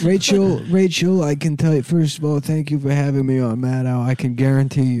 Rachel, I can tell you, first of all, thank you for having me on Maddow. I can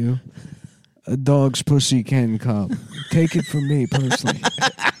guarantee you a dog's pussy can come. Take it from me personally.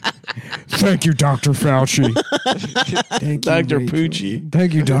 Thank you, Dr. Fauci. Thank you, Dr. Rachel. Poochie.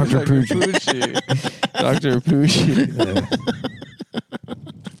 Thank you, Dr. Poochie. Dr. Poochie.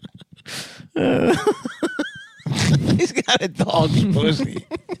 He's got a dog's pussy.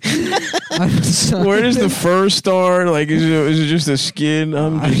 I'm Where does the fur start? Like, is it just the skin?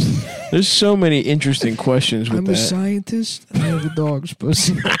 There's so many interesting questions with I'm a that. scientist. I have a dog's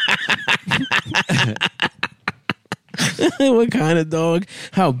pussy. What kind of dog?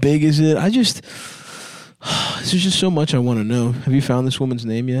 How big is it? There's just so much I want to know. Have you found this woman's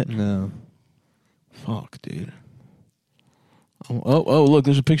name yet? No. Fuck, dude. Oh, look,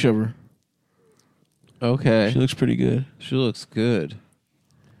 there's a picture of her. Okay. She looks pretty good. She looks good.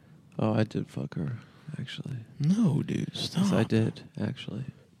 Oh, I did fuck her, actually. No, dude, stop. Yes, I did, actually.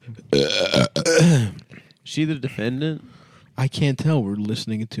 She the defendant? I can't tell. We're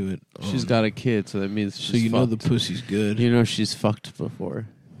listening to it. She's got a kid, so that means So she's you know the fucked. pussy's good. You know she's fucked before.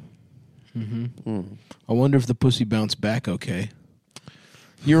 Mm-hmm. I wonder if the pussy bounced back okay.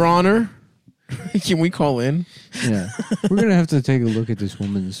 Your Honor, Can we call in? Yeah, we're gonna have to take a look at this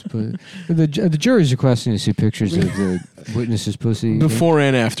woman's. The jury's requesting to see pictures of the witness's pussy before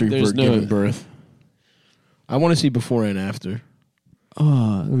and after There's giving birth. I want to see before and after.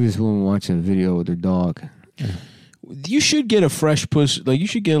 Oh, look at this woman watching a video with her dog. You should get a fresh pussy. Like you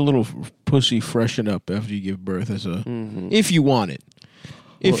should get a little pussy freshen up after you give birth, as a if you want it.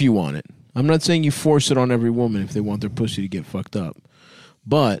 If you want it, I'm not saying you force it on every woman if they want their pussy to get fucked up,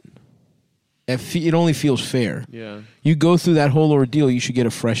 but it only feels fair. Yeah, you go through that whole ordeal. You should get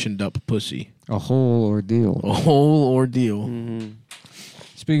a freshened up pussy. A whole ordeal. A whole ordeal.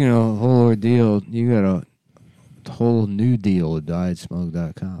 Speaking of a whole ordeal, you got a whole new deal at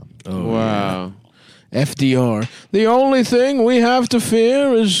DietSmoke.com. Oh wow. FDR. The only thing we have to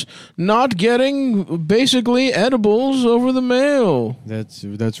fear is not getting basically edibles over the mail. That's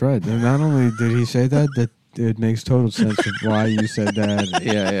right. And not only did he say that it makes total sense of why you said that.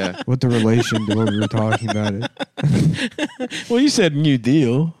 Yeah. What the relation to what we were talking about it. Well, you said New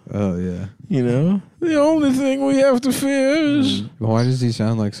Deal. Oh, yeah. You know? The only thing we have to fear is... Why does he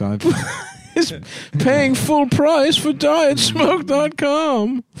sound like Seinfeld? is paying full price for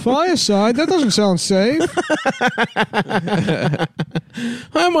DietSmoke.com. Fireside? That doesn't sound safe.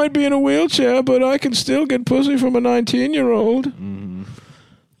 I might be in a wheelchair, but I can still get pussy from a 19-year-old.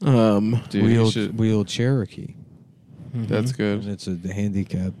 Dude, wheel Cherokee. That's good. And it's a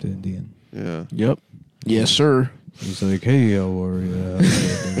handicapped Indian. Yeah. Yep. Yes, sir. He's like, hey, how are you?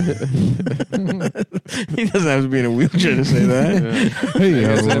 He doesn't have to be in a wheelchair to say that. Hey,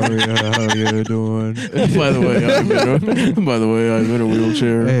 how are you? How you doing? By the way, I'm in a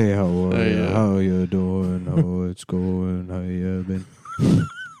wheelchair. Hey, how are you? How you doing? How it's going? How you been?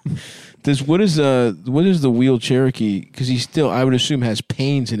 What is the wheel Cherokee? Because he still, I would assume, has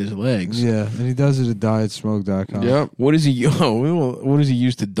pains in his legs. Yeah, and he does it at DietSmoke.com. Yep. What does he? What does he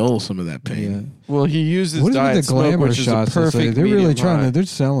use to dull some of that pain? Yeah. Well, he uses what is Diet with the Smoke, glamour which is a shots? perfect. They're really trying high. to. They're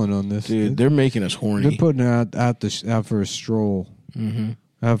selling on this, Dude. They're making us horny. They're putting it out for a stroll.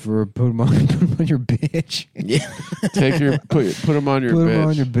 Out for put them on your bitch. Yeah. Put them on your Put bitch. them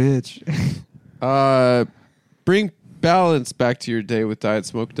on your bitch. Bring balance back to your day with Diet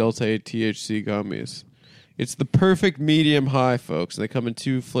Smoke Delta 8 THC gummies. It's the perfect medium high, folks. They come in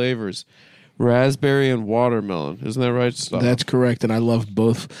 2 flavors, raspberry and watermelon. Isn't that right, Stop? That's correct, and I love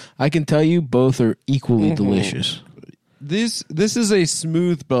both. I can tell you both are equally delicious. This is a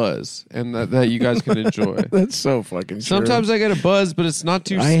smooth buzz, and that you guys can enjoy. That's so fucking true. Sometimes I get a buzz, but it's not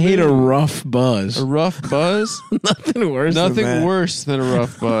too smooth. I hate a rough buzz. A rough buzz? Nothing worse than that. Nothing worse than a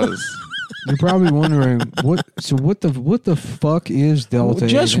rough buzz. You're probably wondering what the fuck is Delta 8?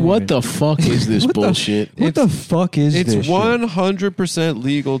 Just what the fuck is this bullshit? What the fuck is this? It's 100%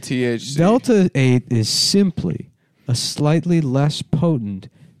 legal THC. Delta 8 is simply a slightly less potent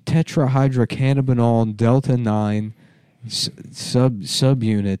tetrahydrocannabinol Delta 9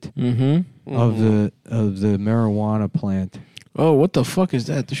 subunit of the marijuana plant. Oh, what the fuck is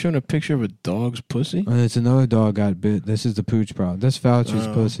that? They're showing a picture of a dog's pussy? And it's another dog got bit. This is the pooch problem. That's Fauci's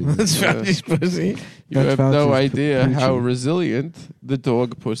pussy. That's Fauci's pussy. You have no Fauci's idea how poochie. resilient the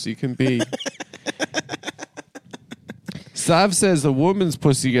dog pussy can be. Sav says a woman's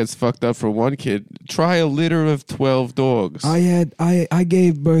pussy gets fucked up for one kid. Try a litter of 12 dogs. I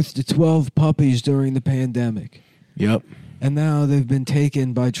gave birth to 12 puppies during the pandemic. Yep. And now they've been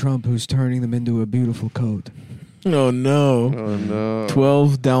taken by Trump, who's turning them into a beautiful coat. Oh, no. Oh, no.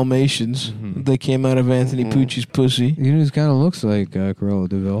 12 Dalmatians. They came out of Anthony Pucci's pussy. You know, this kind of looks like Cruella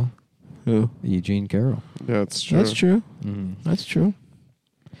DeVille. Who? Eugene Carroll. That's true. That's true. That's true.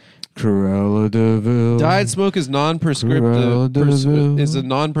 Cruella DeVille. Diet Smoke is Cruella is a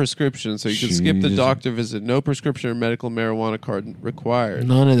non-prescription, so you can skip the Jesus. doctor visit. No prescription or medical marijuana card required.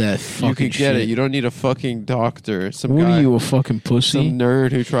 None of that fucking You could get shit. it. You don't need a fucking doctor. Some What guy, are you, a fucking pussy? some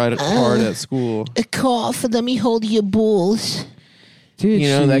nerd who tried it hard at school. A cough, let me hold your balls. You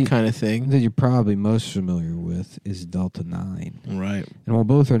know, that kind of thing. that you're probably most familiar with is Delta 9. Right. And while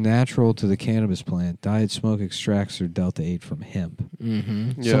both are natural to the cannabis plant, Diet Smoke extracts their Delta 8 from hemp.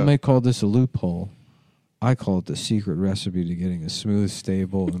 Mm-hmm. Yeah. Some may call this a loophole. I call it the secret recipe to getting a smooth,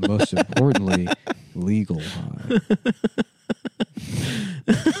 stable, and most importantly, legal high.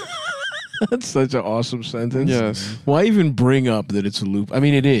 That's such an awesome sentence. Yes. Why even bring up that it's a loop? I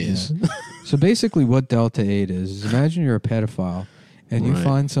mean, it is. So basically what Delta 8 is imagine you're a pedophile and you Right.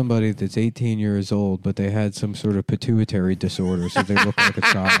 find somebody that's 18 years old, but they had some sort of pituitary disorder, so they look like a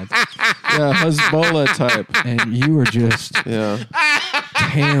child. Yeah, Hezbollah type. And you were just Yeah.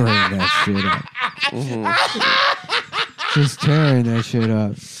 tearing that shit up. Just tearing that shit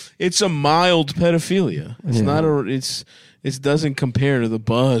up. It's a mild pedophilia. It's not a. It doesn't compare to the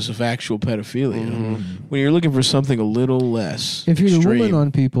buzz of actual pedophilia. When you're looking for something a little less. If you're the extreme. woman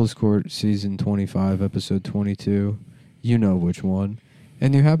on People's Court, season 25, episode 22, you know which one.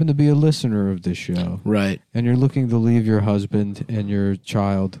 And you happen to be a listener of this show. Right. And you're looking to leave your husband and your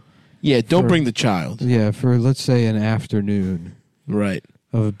child. Yeah, don't bring the child. Yeah, for, let's say, an afternoon. Right.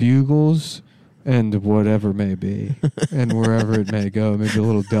 Of bugles and whatever may be. And wherever it may go. Maybe a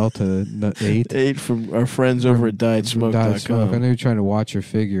little Delta 8. 8 from our friends over at DietSmoke.com. I know you're trying to watch your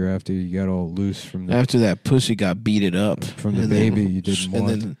figure after you got all loose from the... After that pussy got beated up. From the baby you didn't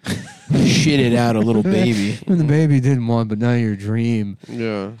want. And then shit it out a little baby. When the baby didn't want, but now your dream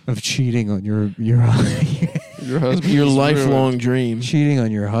of cheating on your husband, your lifelong dream. Cheating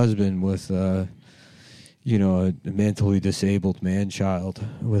on your husband with, a mentally disabled man-child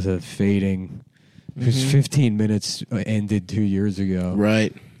with a fading... Whose 15 minutes ended 2 years ago.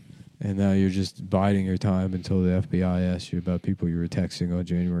 Right. And now you're just biding your time until the FBI asks you about people you were texting on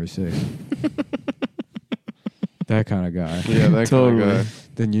January 6th. That kind of guy. Yeah, that kind of guy.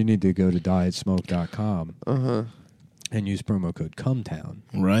 Then you need to go to dietsmoke.com and use promo code CUMTOWN.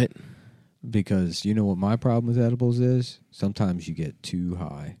 Right. Because you know what my problem with edibles is? Sometimes you get too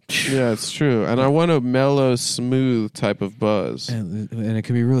high. Yeah, it's true. And I want a mellow, smooth type of buzz. And it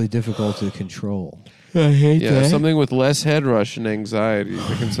can be really difficult to control. I hate that. Something with less head rush and anxiety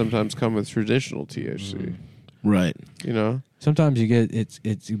that can sometimes come with traditional THC. Right. You know? Sometimes you get it's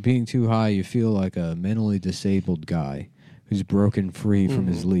being too high, you feel like a mentally disabled guy who's broken free from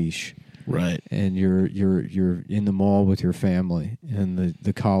his leash. Right. And you're in the mall with your family and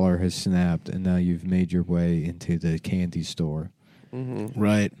the collar has snapped and now you've made your way into the candy store.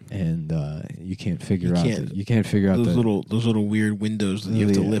 Right. And you can't figure out those little weird windows that you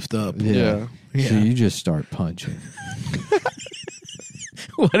have to lift up. Yeah. So you just start punching.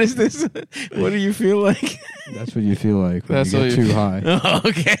 What is this? What do you feel like? That's what you feel like when That's you get too high. Oh,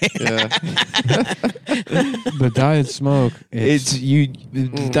 okay. Yeah. But Diet Smoke,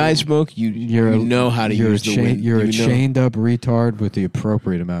 Diet Smoke. You know how to use the wind. You're a chained up retard with the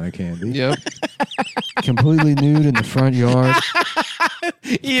appropriate amount of candy. Yep. Completely nude in the front yard.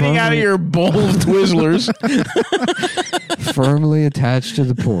 Eating out of your bowl of Twizzlers. Firmly attached to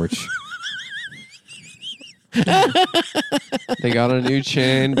the porch. They got a new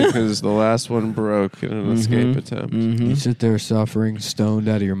chain because the last one broke in an escape attempt. You sit there suffering, stoned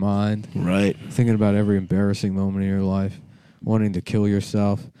out of your mind. Right. Thinking about every embarrassing moment in your life. Wanting to kill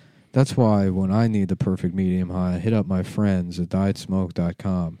yourself. That's why when I need the perfect medium high, I hit up my friends at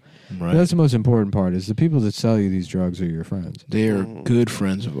dietsmoke.com. Right. That's the most important part, is the people that sell you these drugs are your friends. They are good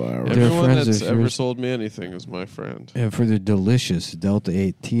friends of ours. Everyone that's ever sold me anything is my friend. And for the delicious Delta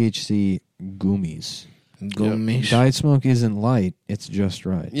 8 THC gummies. Gummies. Diet Smoke isn't light, it's just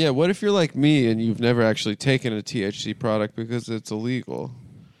right. Yeah, what if you're like me and you've never actually taken a THC product because it's illegal?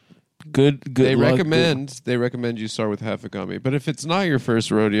 Good. They recommend you start with half a gummy, but if it's not your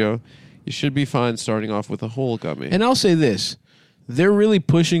first rodeo, you should be fine starting off with a whole gummy. And I'll say this. They're really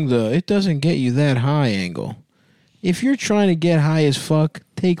pushing the it doesn't get you that high angle. If you're trying to get high as fuck,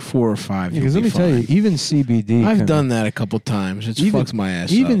 take 4 or 5. Because let me tell you, even CBD... I've done that a couple times. It fucks my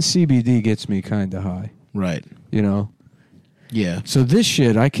ass even up. CBD gets me kind of high. Right. You know? Yeah. So this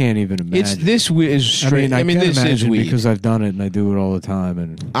shit, I can't even imagine. This is straight. I mean, this imagine is weed. because I've done it and I do it all the time.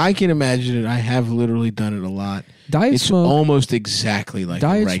 And I can imagine it. I have literally done it a lot. Diet it's Smoke, almost exactly like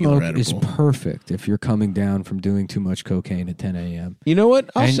Diet a regular Smoke edible. is perfect if you're coming down from doing too much cocaine at 10 a.m. You know what?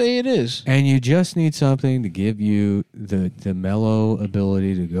 I'll say it is. And you just need something to give you the mellow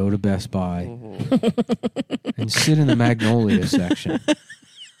ability to go to Best Buy and sit in the Magnolia section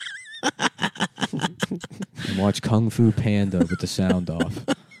and watch Kung Fu Panda with the sound off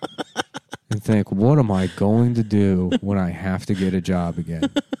and think, what am I going to do when I have to get a job again?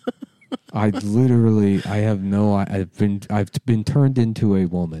 I've been turned into a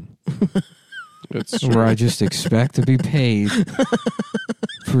woman. It's true. Where I just expect to be paid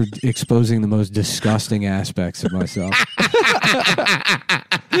for exposing the most disgusting aspects of myself.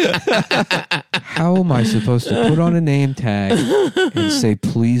 How am I supposed to put on a name tag and say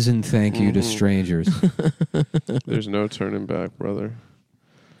please and thank you to strangers? There's no turning back, brother.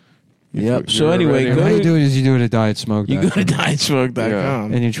 Yep. So anyway, how you do it is you do it at DietSmoke. You go to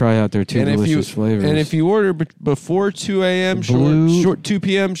DietSmoke.com and you try out their two delicious flavors. And if you order before 2 a.m., 2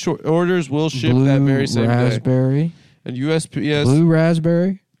 p.m. short orders will ship that very same raspberry. day. And USPS. Blue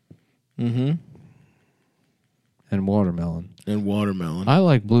raspberry. Mm-hmm. And watermelon. I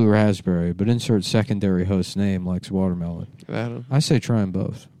like blue raspberry, but insert secondary host name likes watermelon. I say try them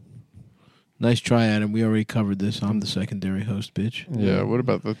both. Nice try, Adam. We already covered this. I'm the secondary host, bitch. Yeah. What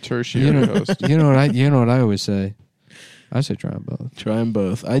about the tertiary host? You know what I always say. I say try them both. Try them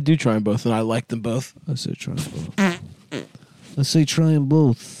both. I do try them both, and I like them both. I say try them both. I say try them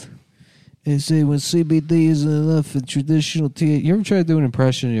both. They say when CBD isn't enough for traditional tea. You ever try to do an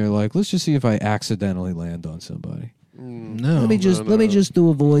impression and you're like, let's just see if I accidentally land on somebody. No. Let me just do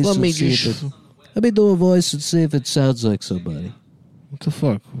a voice. Let me do a voice and see if it sounds like somebody. What the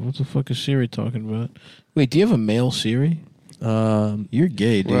fuck? What the fuck is Siri talking about? Wait, do you have a male Siri? You're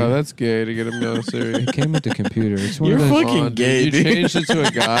gay, dude. Wow, that's gay to get a male Siri. It came with the computer. It's one You're of those, fucking gay, You dude. changed it to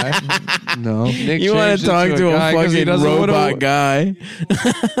a guy. No. Nick You want changed to it talk to a guy 'cause he fucking doesn't wanna- robot guy?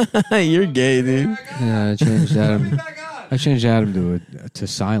 You're gay, dude. Yeah, I changed Adam to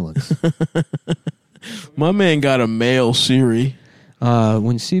silence. My man got a male Siri.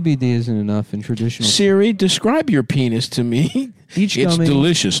 When CBD isn't enough in traditional Siri, describe your penis to me. Each It's gummy-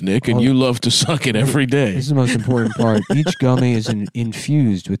 delicious, Nick, and you love to suck it every day. This is the most important part. Each gummy is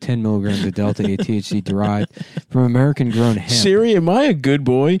infused with 10 milligrams of Delta 8 THC derived from American-grown hemp. Siri, am I a good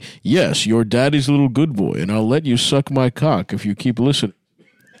boy? Yes, your daddy's little good boy, and I'll let you suck my cock if you keep listening.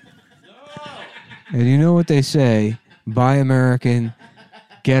 And you know what they say? Buy American,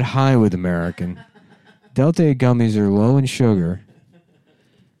 get high with American. Delta 8 gummies are low in sugar.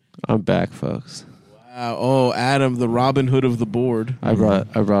 I'm back, folks. Wow. Oh, Adam, the Robin Hood of the board. I brought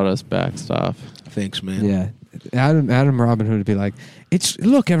us back stuff. Thanks, man. Yeah. Adam Robin Hood would be like,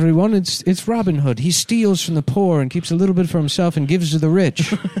 look everyone, it's Robin Hood. He steals from the poor and keeps a little bit for himself and gives to the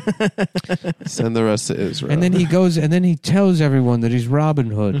rich. Send the rest to Israel. And then he goes and then he tells everyone that he's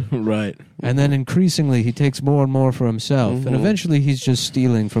Robin Hood. Right. And then increasingly he takes more and more for himself. And eventually he's just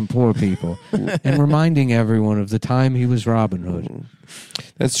stealing from poor people and reminding everyone of the time he was Robin Hood.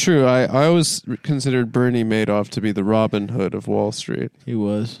 That's true. I always considered Bernie Madoff to be the Robin Hood of Wall Street. He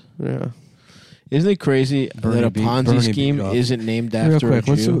was. Yeah. Isn't it crazy that a Ponzi scheme isn't named after Real quick,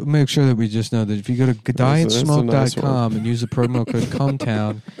 a let's Jew? make sure that we just know that if you go to dietsmoke.com nice and use the promo code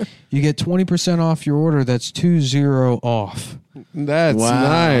CUMTOWN, you get 20% off your order. That's 20 off. That's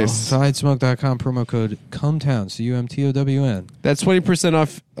nice. Dietsmoke.com promo code CUMTOWN, CUMTOWN. That's 20%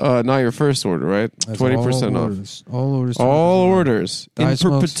 off, not your first order, right? That's 20% all off. orders. All orders. All orders. In Diet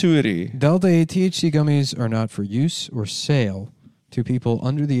Smokes. perpetuity. Delta 8 THC gummies are not for use or sale to people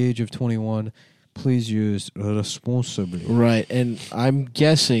under the age of 21. Please use responsibly. Right, and I'm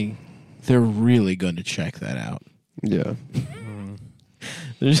guessing they're really going to check that out. Yeah.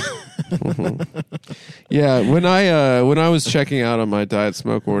 There's Yeah, when I was checking out on my Diet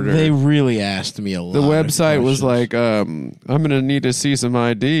Smoke order, They really asked me a lot. the website was questions. like, I'm going to need to see some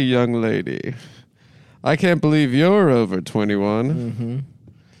ID, young lady. I can't believe you're over 21.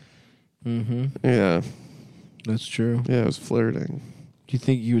 Yeah. That's true. Yeah, it was flirting. Do you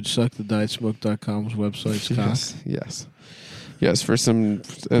think you would suck the dietsmoke.com's website's cock? Yes, for some You know,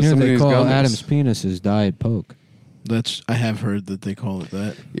 some of they these call gummies. Adam's penis is Diet Poke. I have heard that they call it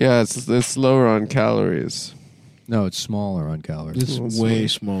that. Yeah, it's lower on calories. No, it's smaller on calories. It's way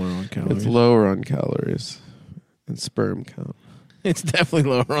smaller on calories. It's lower on calories and sperm count. It's definitely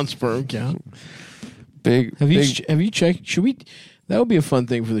lower on sperm count. Big. Have you checked? Should we? That would be a fun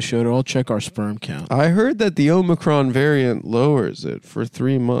thing for the show to all check our sperm count. I heard that the Omicron variant lowers it for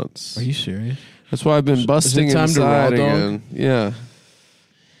 3 months. Are you serious? That's why I've been busting is it time to inside raw dog? again. Yeah.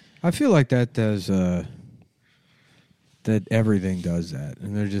 I feel like that does that everything does that,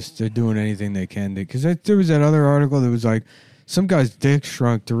 and they're doing anything they can to. Because there was that other article that was like some guy's dick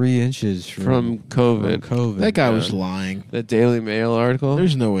shrunk 3 inches From COVID. From COVID. That guy was lying. The Daily Mail article.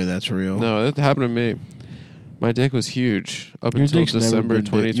 There's no way that's real. No, that happened to me. My dick was huge up Your until dick's never December been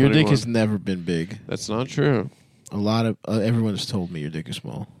big. 2021. Your dick has never been big. That's not true. A lot of everyone's told me your dick is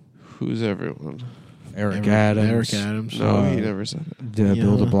small. Who's everyone? Eric Adams. Eric Adams. No, he never said it.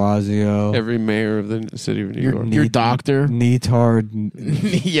 Bill de Blasio. Every mayor of the city of New York. Your doctor. Neatard.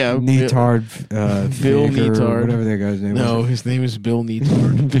 Yeah. Neatard. Bill Faker, Neatard. Whatever that guy's name No, was. his name is Bill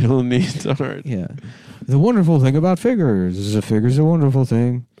Neatard. Bill Neatard. Yeah. The wonderful thing about figures is a figure's a wonderful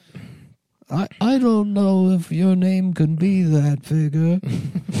thing. I don't know if your name can be that figure.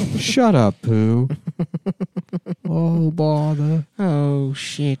 Shut up, Pooh. Oh, bother. Oh,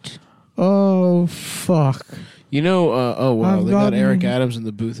 shit. Oh, fuck. You know, oh wow, I've they got gotten- Eric Adams in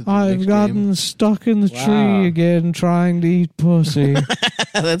the booth at the I've next gotten game. stuck in the Wow. tree again trying to eat pussy.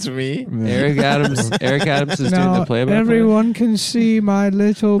 That's me. Eric Adams is doing Now, the play-by-play. everyone can see my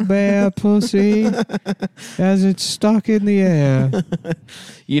little bare pussy as it's stuck in the air.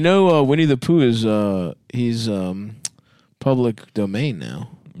 You know, Winnie the Pooh is he's public domain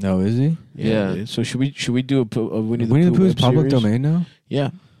now. No, is he? Yeah. So should we do a Winnie the Winnie the Pooh Pooh's web public series? domain now? Yeah.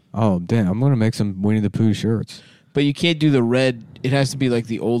 Oh, damn. I'm going to make some Winnie the Pooh shirts. But you can't do the red. It has to be like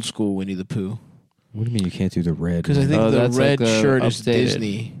the old school Winnie the Pooh. What do you mean you can't do the red? Because I think the red shirt is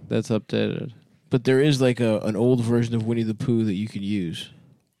Disney. That's updated. But there is like an old version of Winnie the Pooh that you could use.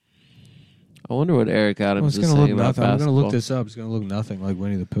 I wonder what Eric Adams is gonna saying look about nothing. I'm basketball. going to look this up. It's going to look nothing like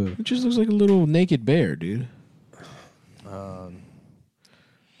Winnie the Pooh. It just looks like a little naked bear, dude.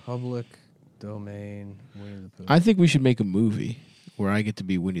 Public domain Winnie the Pooh. I think we should make a movie where I get to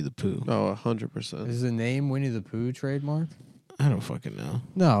be Winnie the Pooh. Oh, 100%. Is the name Winnie the Pooh trademarked? I don't fucking know.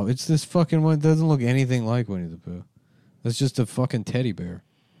 No, it's this fucking one. It doesn't look anything like Winnie the Pooh. That's just a fucking teddy bear.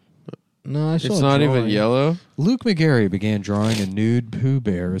 No, I saw It's a not drawing. even yellow. Luke McGarry began drawing a nude Pooh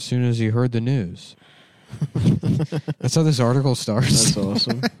bear as soon as he heard the news. That's how this article starts. That's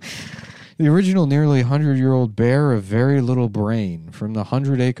awesome. The original nearly 100-year-old bear of very little brain from the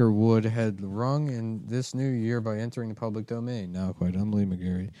 100-acre wood had rung in this new year by entering the public domain. Now, quite humbly,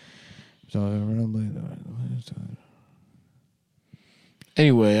 McGarry.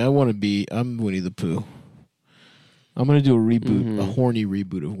 Anyway, I'm Winnie the Pooh. I'm going to do a reboot, a horny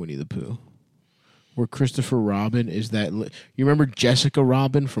reboot of Winnie the Pooh. Where Christopher Robin is that... You remember Jessica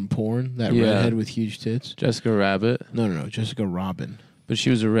Robin from porn? That redhead with huge tits? Jessica Rabbit. No. Jessica Robin. But she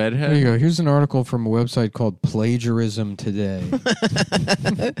was a redhead? There you go. Here's an article from a website called Plagiarism Today.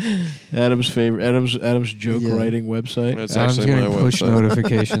 Adam's joke writing website. That's Adam's actually getting my push website.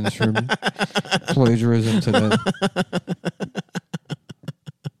 notifications from Plagiarism Today.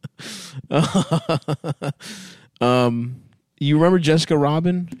 You remember Jessica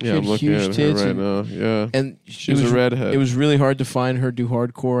Robin? She Yeah, had I'm looking huge at her tits right now. Yeah. And She was a redhead. It was really hard to find her do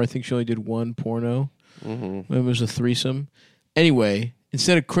hardcore. I think she only did one porno. Mm-hmm. It was a threesome. Anyway,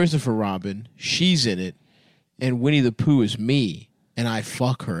 instead of Christopher Robin, she's in it, and Winnie the Pooh is me, and I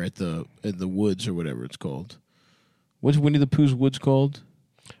fuck her at the woods or whatever it's called. What's Winnie the Pooh's woods called?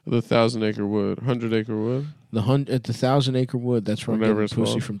 The 1,000-acre wood. 100-acre wood? At the 1,000-acre wood. That's where Whatever I'm it's getting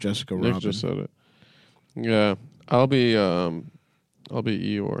pussy called. from Jessica Nick Robin. just said it. Yeah. I'll be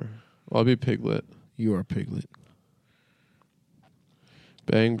Eeyore. I'll be Piglet. You are Piglet.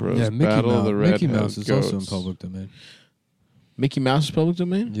 Bang Bros. Yeah, Battle of the Redhead Mickey Mouse is Goats. also in public domain. Mickey Mouse is public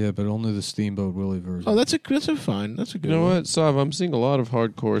domain? Yeah, but only the Steamboat Willie version. Oh, that's a fine. That's a good You know one. what, Sav? I'm seeing a lot of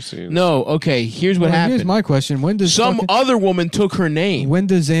hardcore scenes. No, okay, here's what Well, happened. here's my question: When does Some other woman took her name. when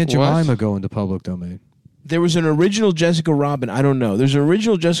does Aunt What? Jemima go into public domain? There was an original Jessica Robin. I don't know. There's an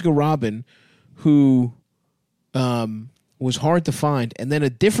original Jessica Robin who was hard to find, and then a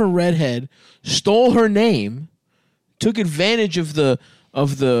different redhead stole her name, took advantage of the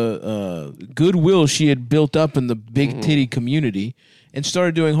goodwill she had built up in the big titty community, and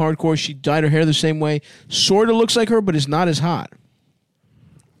started doing hardcore. She dyed her hair the same way. Sort of looks like her, but is not as hot.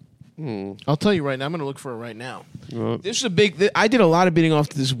 I'll tell you right now. I'm going to look for her right now. This is a big... I did a lot of bidding off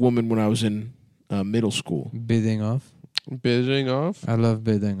to this woman when I was in middle school. Bidding off. Bidding off? I love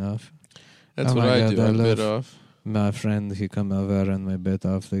bidding off. That's Oh what my I God, do. I I bid love- off. My friend, he come over and we bit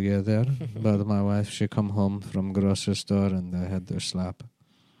off together. But my wife, she come home from grocery store and I had her slap.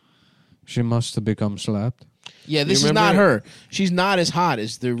 She must have become slapped. Yeah, this You is not remember- her. She's not as hot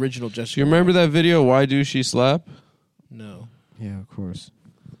as the original Jessica. Do you remember that video, Why Do She Slap? No. Yeah, of course.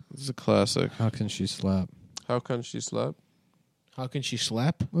 This is a classic. How can she slap? How can she slap? How can she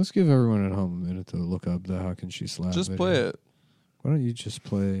slap? Let's give everyone at home a minute to look up the How Can She Slap Just video. play it. Why don't you just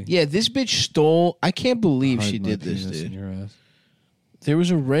play? Yeah, this bitch stole. I can't believe Hide she My did this, Penis in dude. your ass. There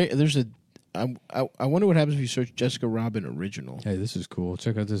was I wonder what happens if you search Jessica Robin original. Hey, this is cool.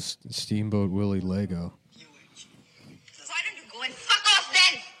 Check out this Steamboat Willie Lego. Why don't you go and fuck off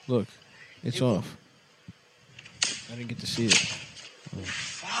then? Look, it's off. I didn't get to see it.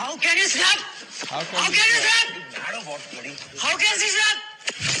 How can you slap? How can you slap? I don't want bloody. How can she slap?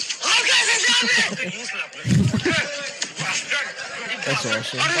 How can she slap me? How can you slap me? Bastard! That's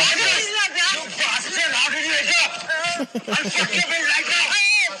awesome. How can you slap me? You bastard! How did you wake up? I'll fuck your bitch right now.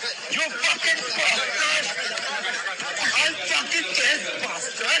 You fucking bastard! I'll fucking kill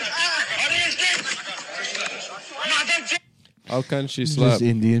bastard! How do you think? Mother. How can she slap? Just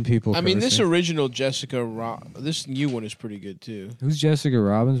Indian people. I mean, this cursing. original Jessica, this new one is pretty good too. Who's Jessica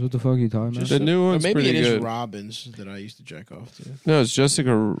Robbins? What the fuck are you talking about? The new Or one's maybe pretty it is good. Robbins that I used to jack off to. No, it's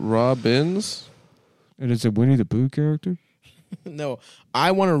Jessica Robbins. And it's a Winnie the Pooh character? No,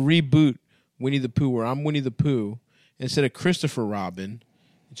 I want to reboot Winnie the Pooh where I'm Winnie the Pooh. Instead of Christopher Robin,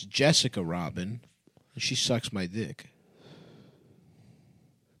 it's Jessica Robin, and she sucks my dick.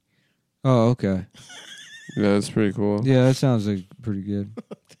 Oh, okay. Yeah, that's pretty cool. Yeah, that sounds like pretty good.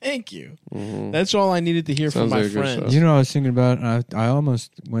 Thank you. Mhm. That's all I needed to hear Sounds from my like a good friends. stuff. You know, I was thinking about. I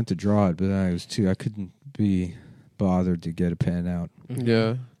almost went to draw it, but then I couldn't be bothered to get a pen out.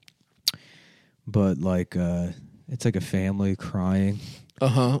 Yeah. but like it's like a family crying.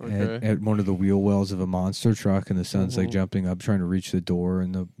 Okay. At one of the wheel wells of a monster truck, and the son's like jumping up trying to reach the door,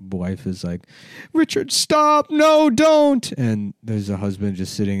 and the wife is like, Richard, stop, no, don't. And there's a husband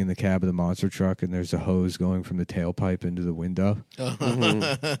just sitting in the cab of the monster truck, and there's a hose going from the tailpipe into the window.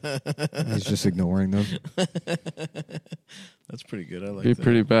 He's just ignoring them. That's pretty good. I like Be that.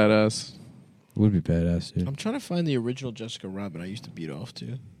 pretty badass. Would be badass, dude. I'm trying to find the original Jessica Rabbit I used to beat off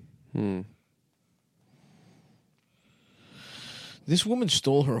to. This woman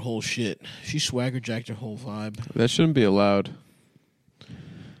stole her whole shit. She swagger jacked her whole vibe. That shouldn't be allowed.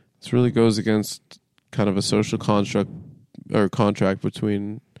 This really goes against kind of a social construct or contract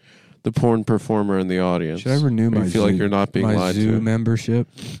between the porn performer and the audience. Should I renew my feel zoo, like you're not being my lied zoo to? membership?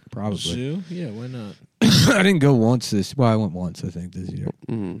 Probably. Zoo? Yeah, why not? I didn't go once this. Well, I went once, I think, this year.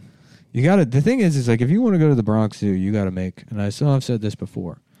 You got to. The thing is like if you want to go to the Bronx Zoo, you got to make. And I still have said this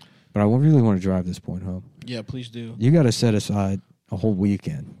before, but I really want to drive this point home. Yeah, please do. You got to set aside a whole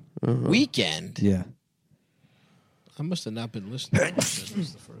weekend. Weekend? Yeah. I must have not been listening. This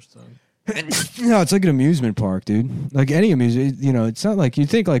was the first time. No, it's like an amusement park, dude. Like any amusement, it's not like you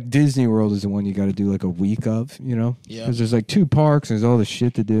think like Disney World is the one you got to do like a week of, Yeah. Because there's like 2 parks and there's all this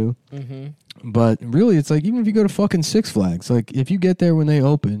shit to do. But really, it's like even if you go to fucking Six Flags, like if you get there when they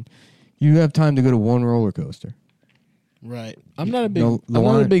open, you have time to go to one roller coaster. Right. I'm not a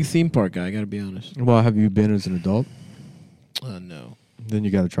big theme park guy, I got to be honest. Well, have you been as an adult? No. Then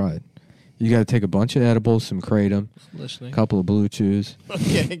you got to try it. You got to take a bunch of edibles, some kratom, Listening. a couple of Blue Chews.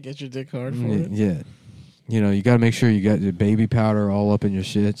 Okay, get your dick hard for it. Yeah. You got to make sure you got your baby powder all up in your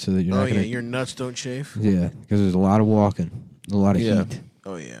shit so that you're not going to... your nuts don't chafe? Yeah, because there's a lot of walking, a lot of heat.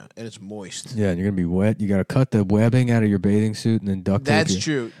 Oh, yeah, and it's moist. Yeah, and you're going to be wet. You got to cut the webbing out of your bathing suit and then duct tape That's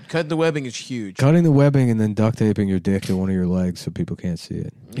true. Cutting the webbing is huge. Cutting the webbing and then duct taping your dick to one of your legs so people can't see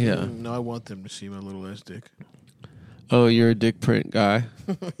it. Yeah. No, I want them to see my little ass dick. Oh, you're a dick print guy.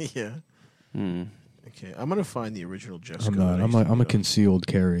 Yeah. Okay, I'm gonna find the original Jessica. I'm not. I'm a concealed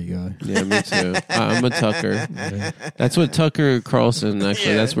carry guy. Yeah, me too. I'm a Tucker. That's what Tucker Carlson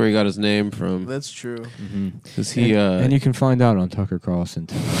actually. That's where he got his name from. That's true. Because he and you can find out on Tucker Carlson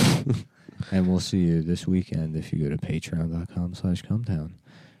too. And we'll see you this weekend if you go to patreon.com/Cumtown,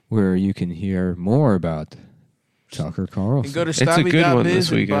 where you can hear more about Tucker Carlson. And go to It's a good one this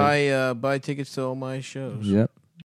Stabby.biz and weekend. buy tickets to all my shows. Yep.